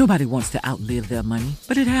 Nobody wants to outlive their money,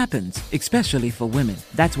 but it happens, especially for women.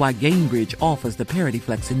 That's why Gainbridge offers the Parity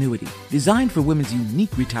Flex annuity, designed for women's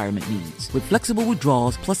unique retirement needs. With flexible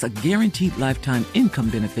withdrawals plus a guaranteed lifetime income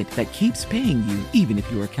benefit that keeps paying you even if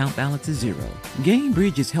your account balance is zero.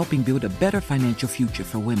 Gainbridge is helping build a better financial future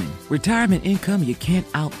for women. Retirement income you can't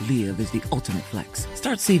outlive is the ultimate flex.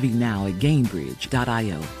 Start saving now at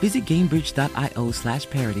Gainbridge.io. Visit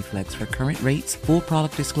Gainbridge.io/ParityFlex for current rates, full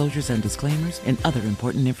product disclosures and disclaimers, and other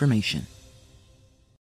important information.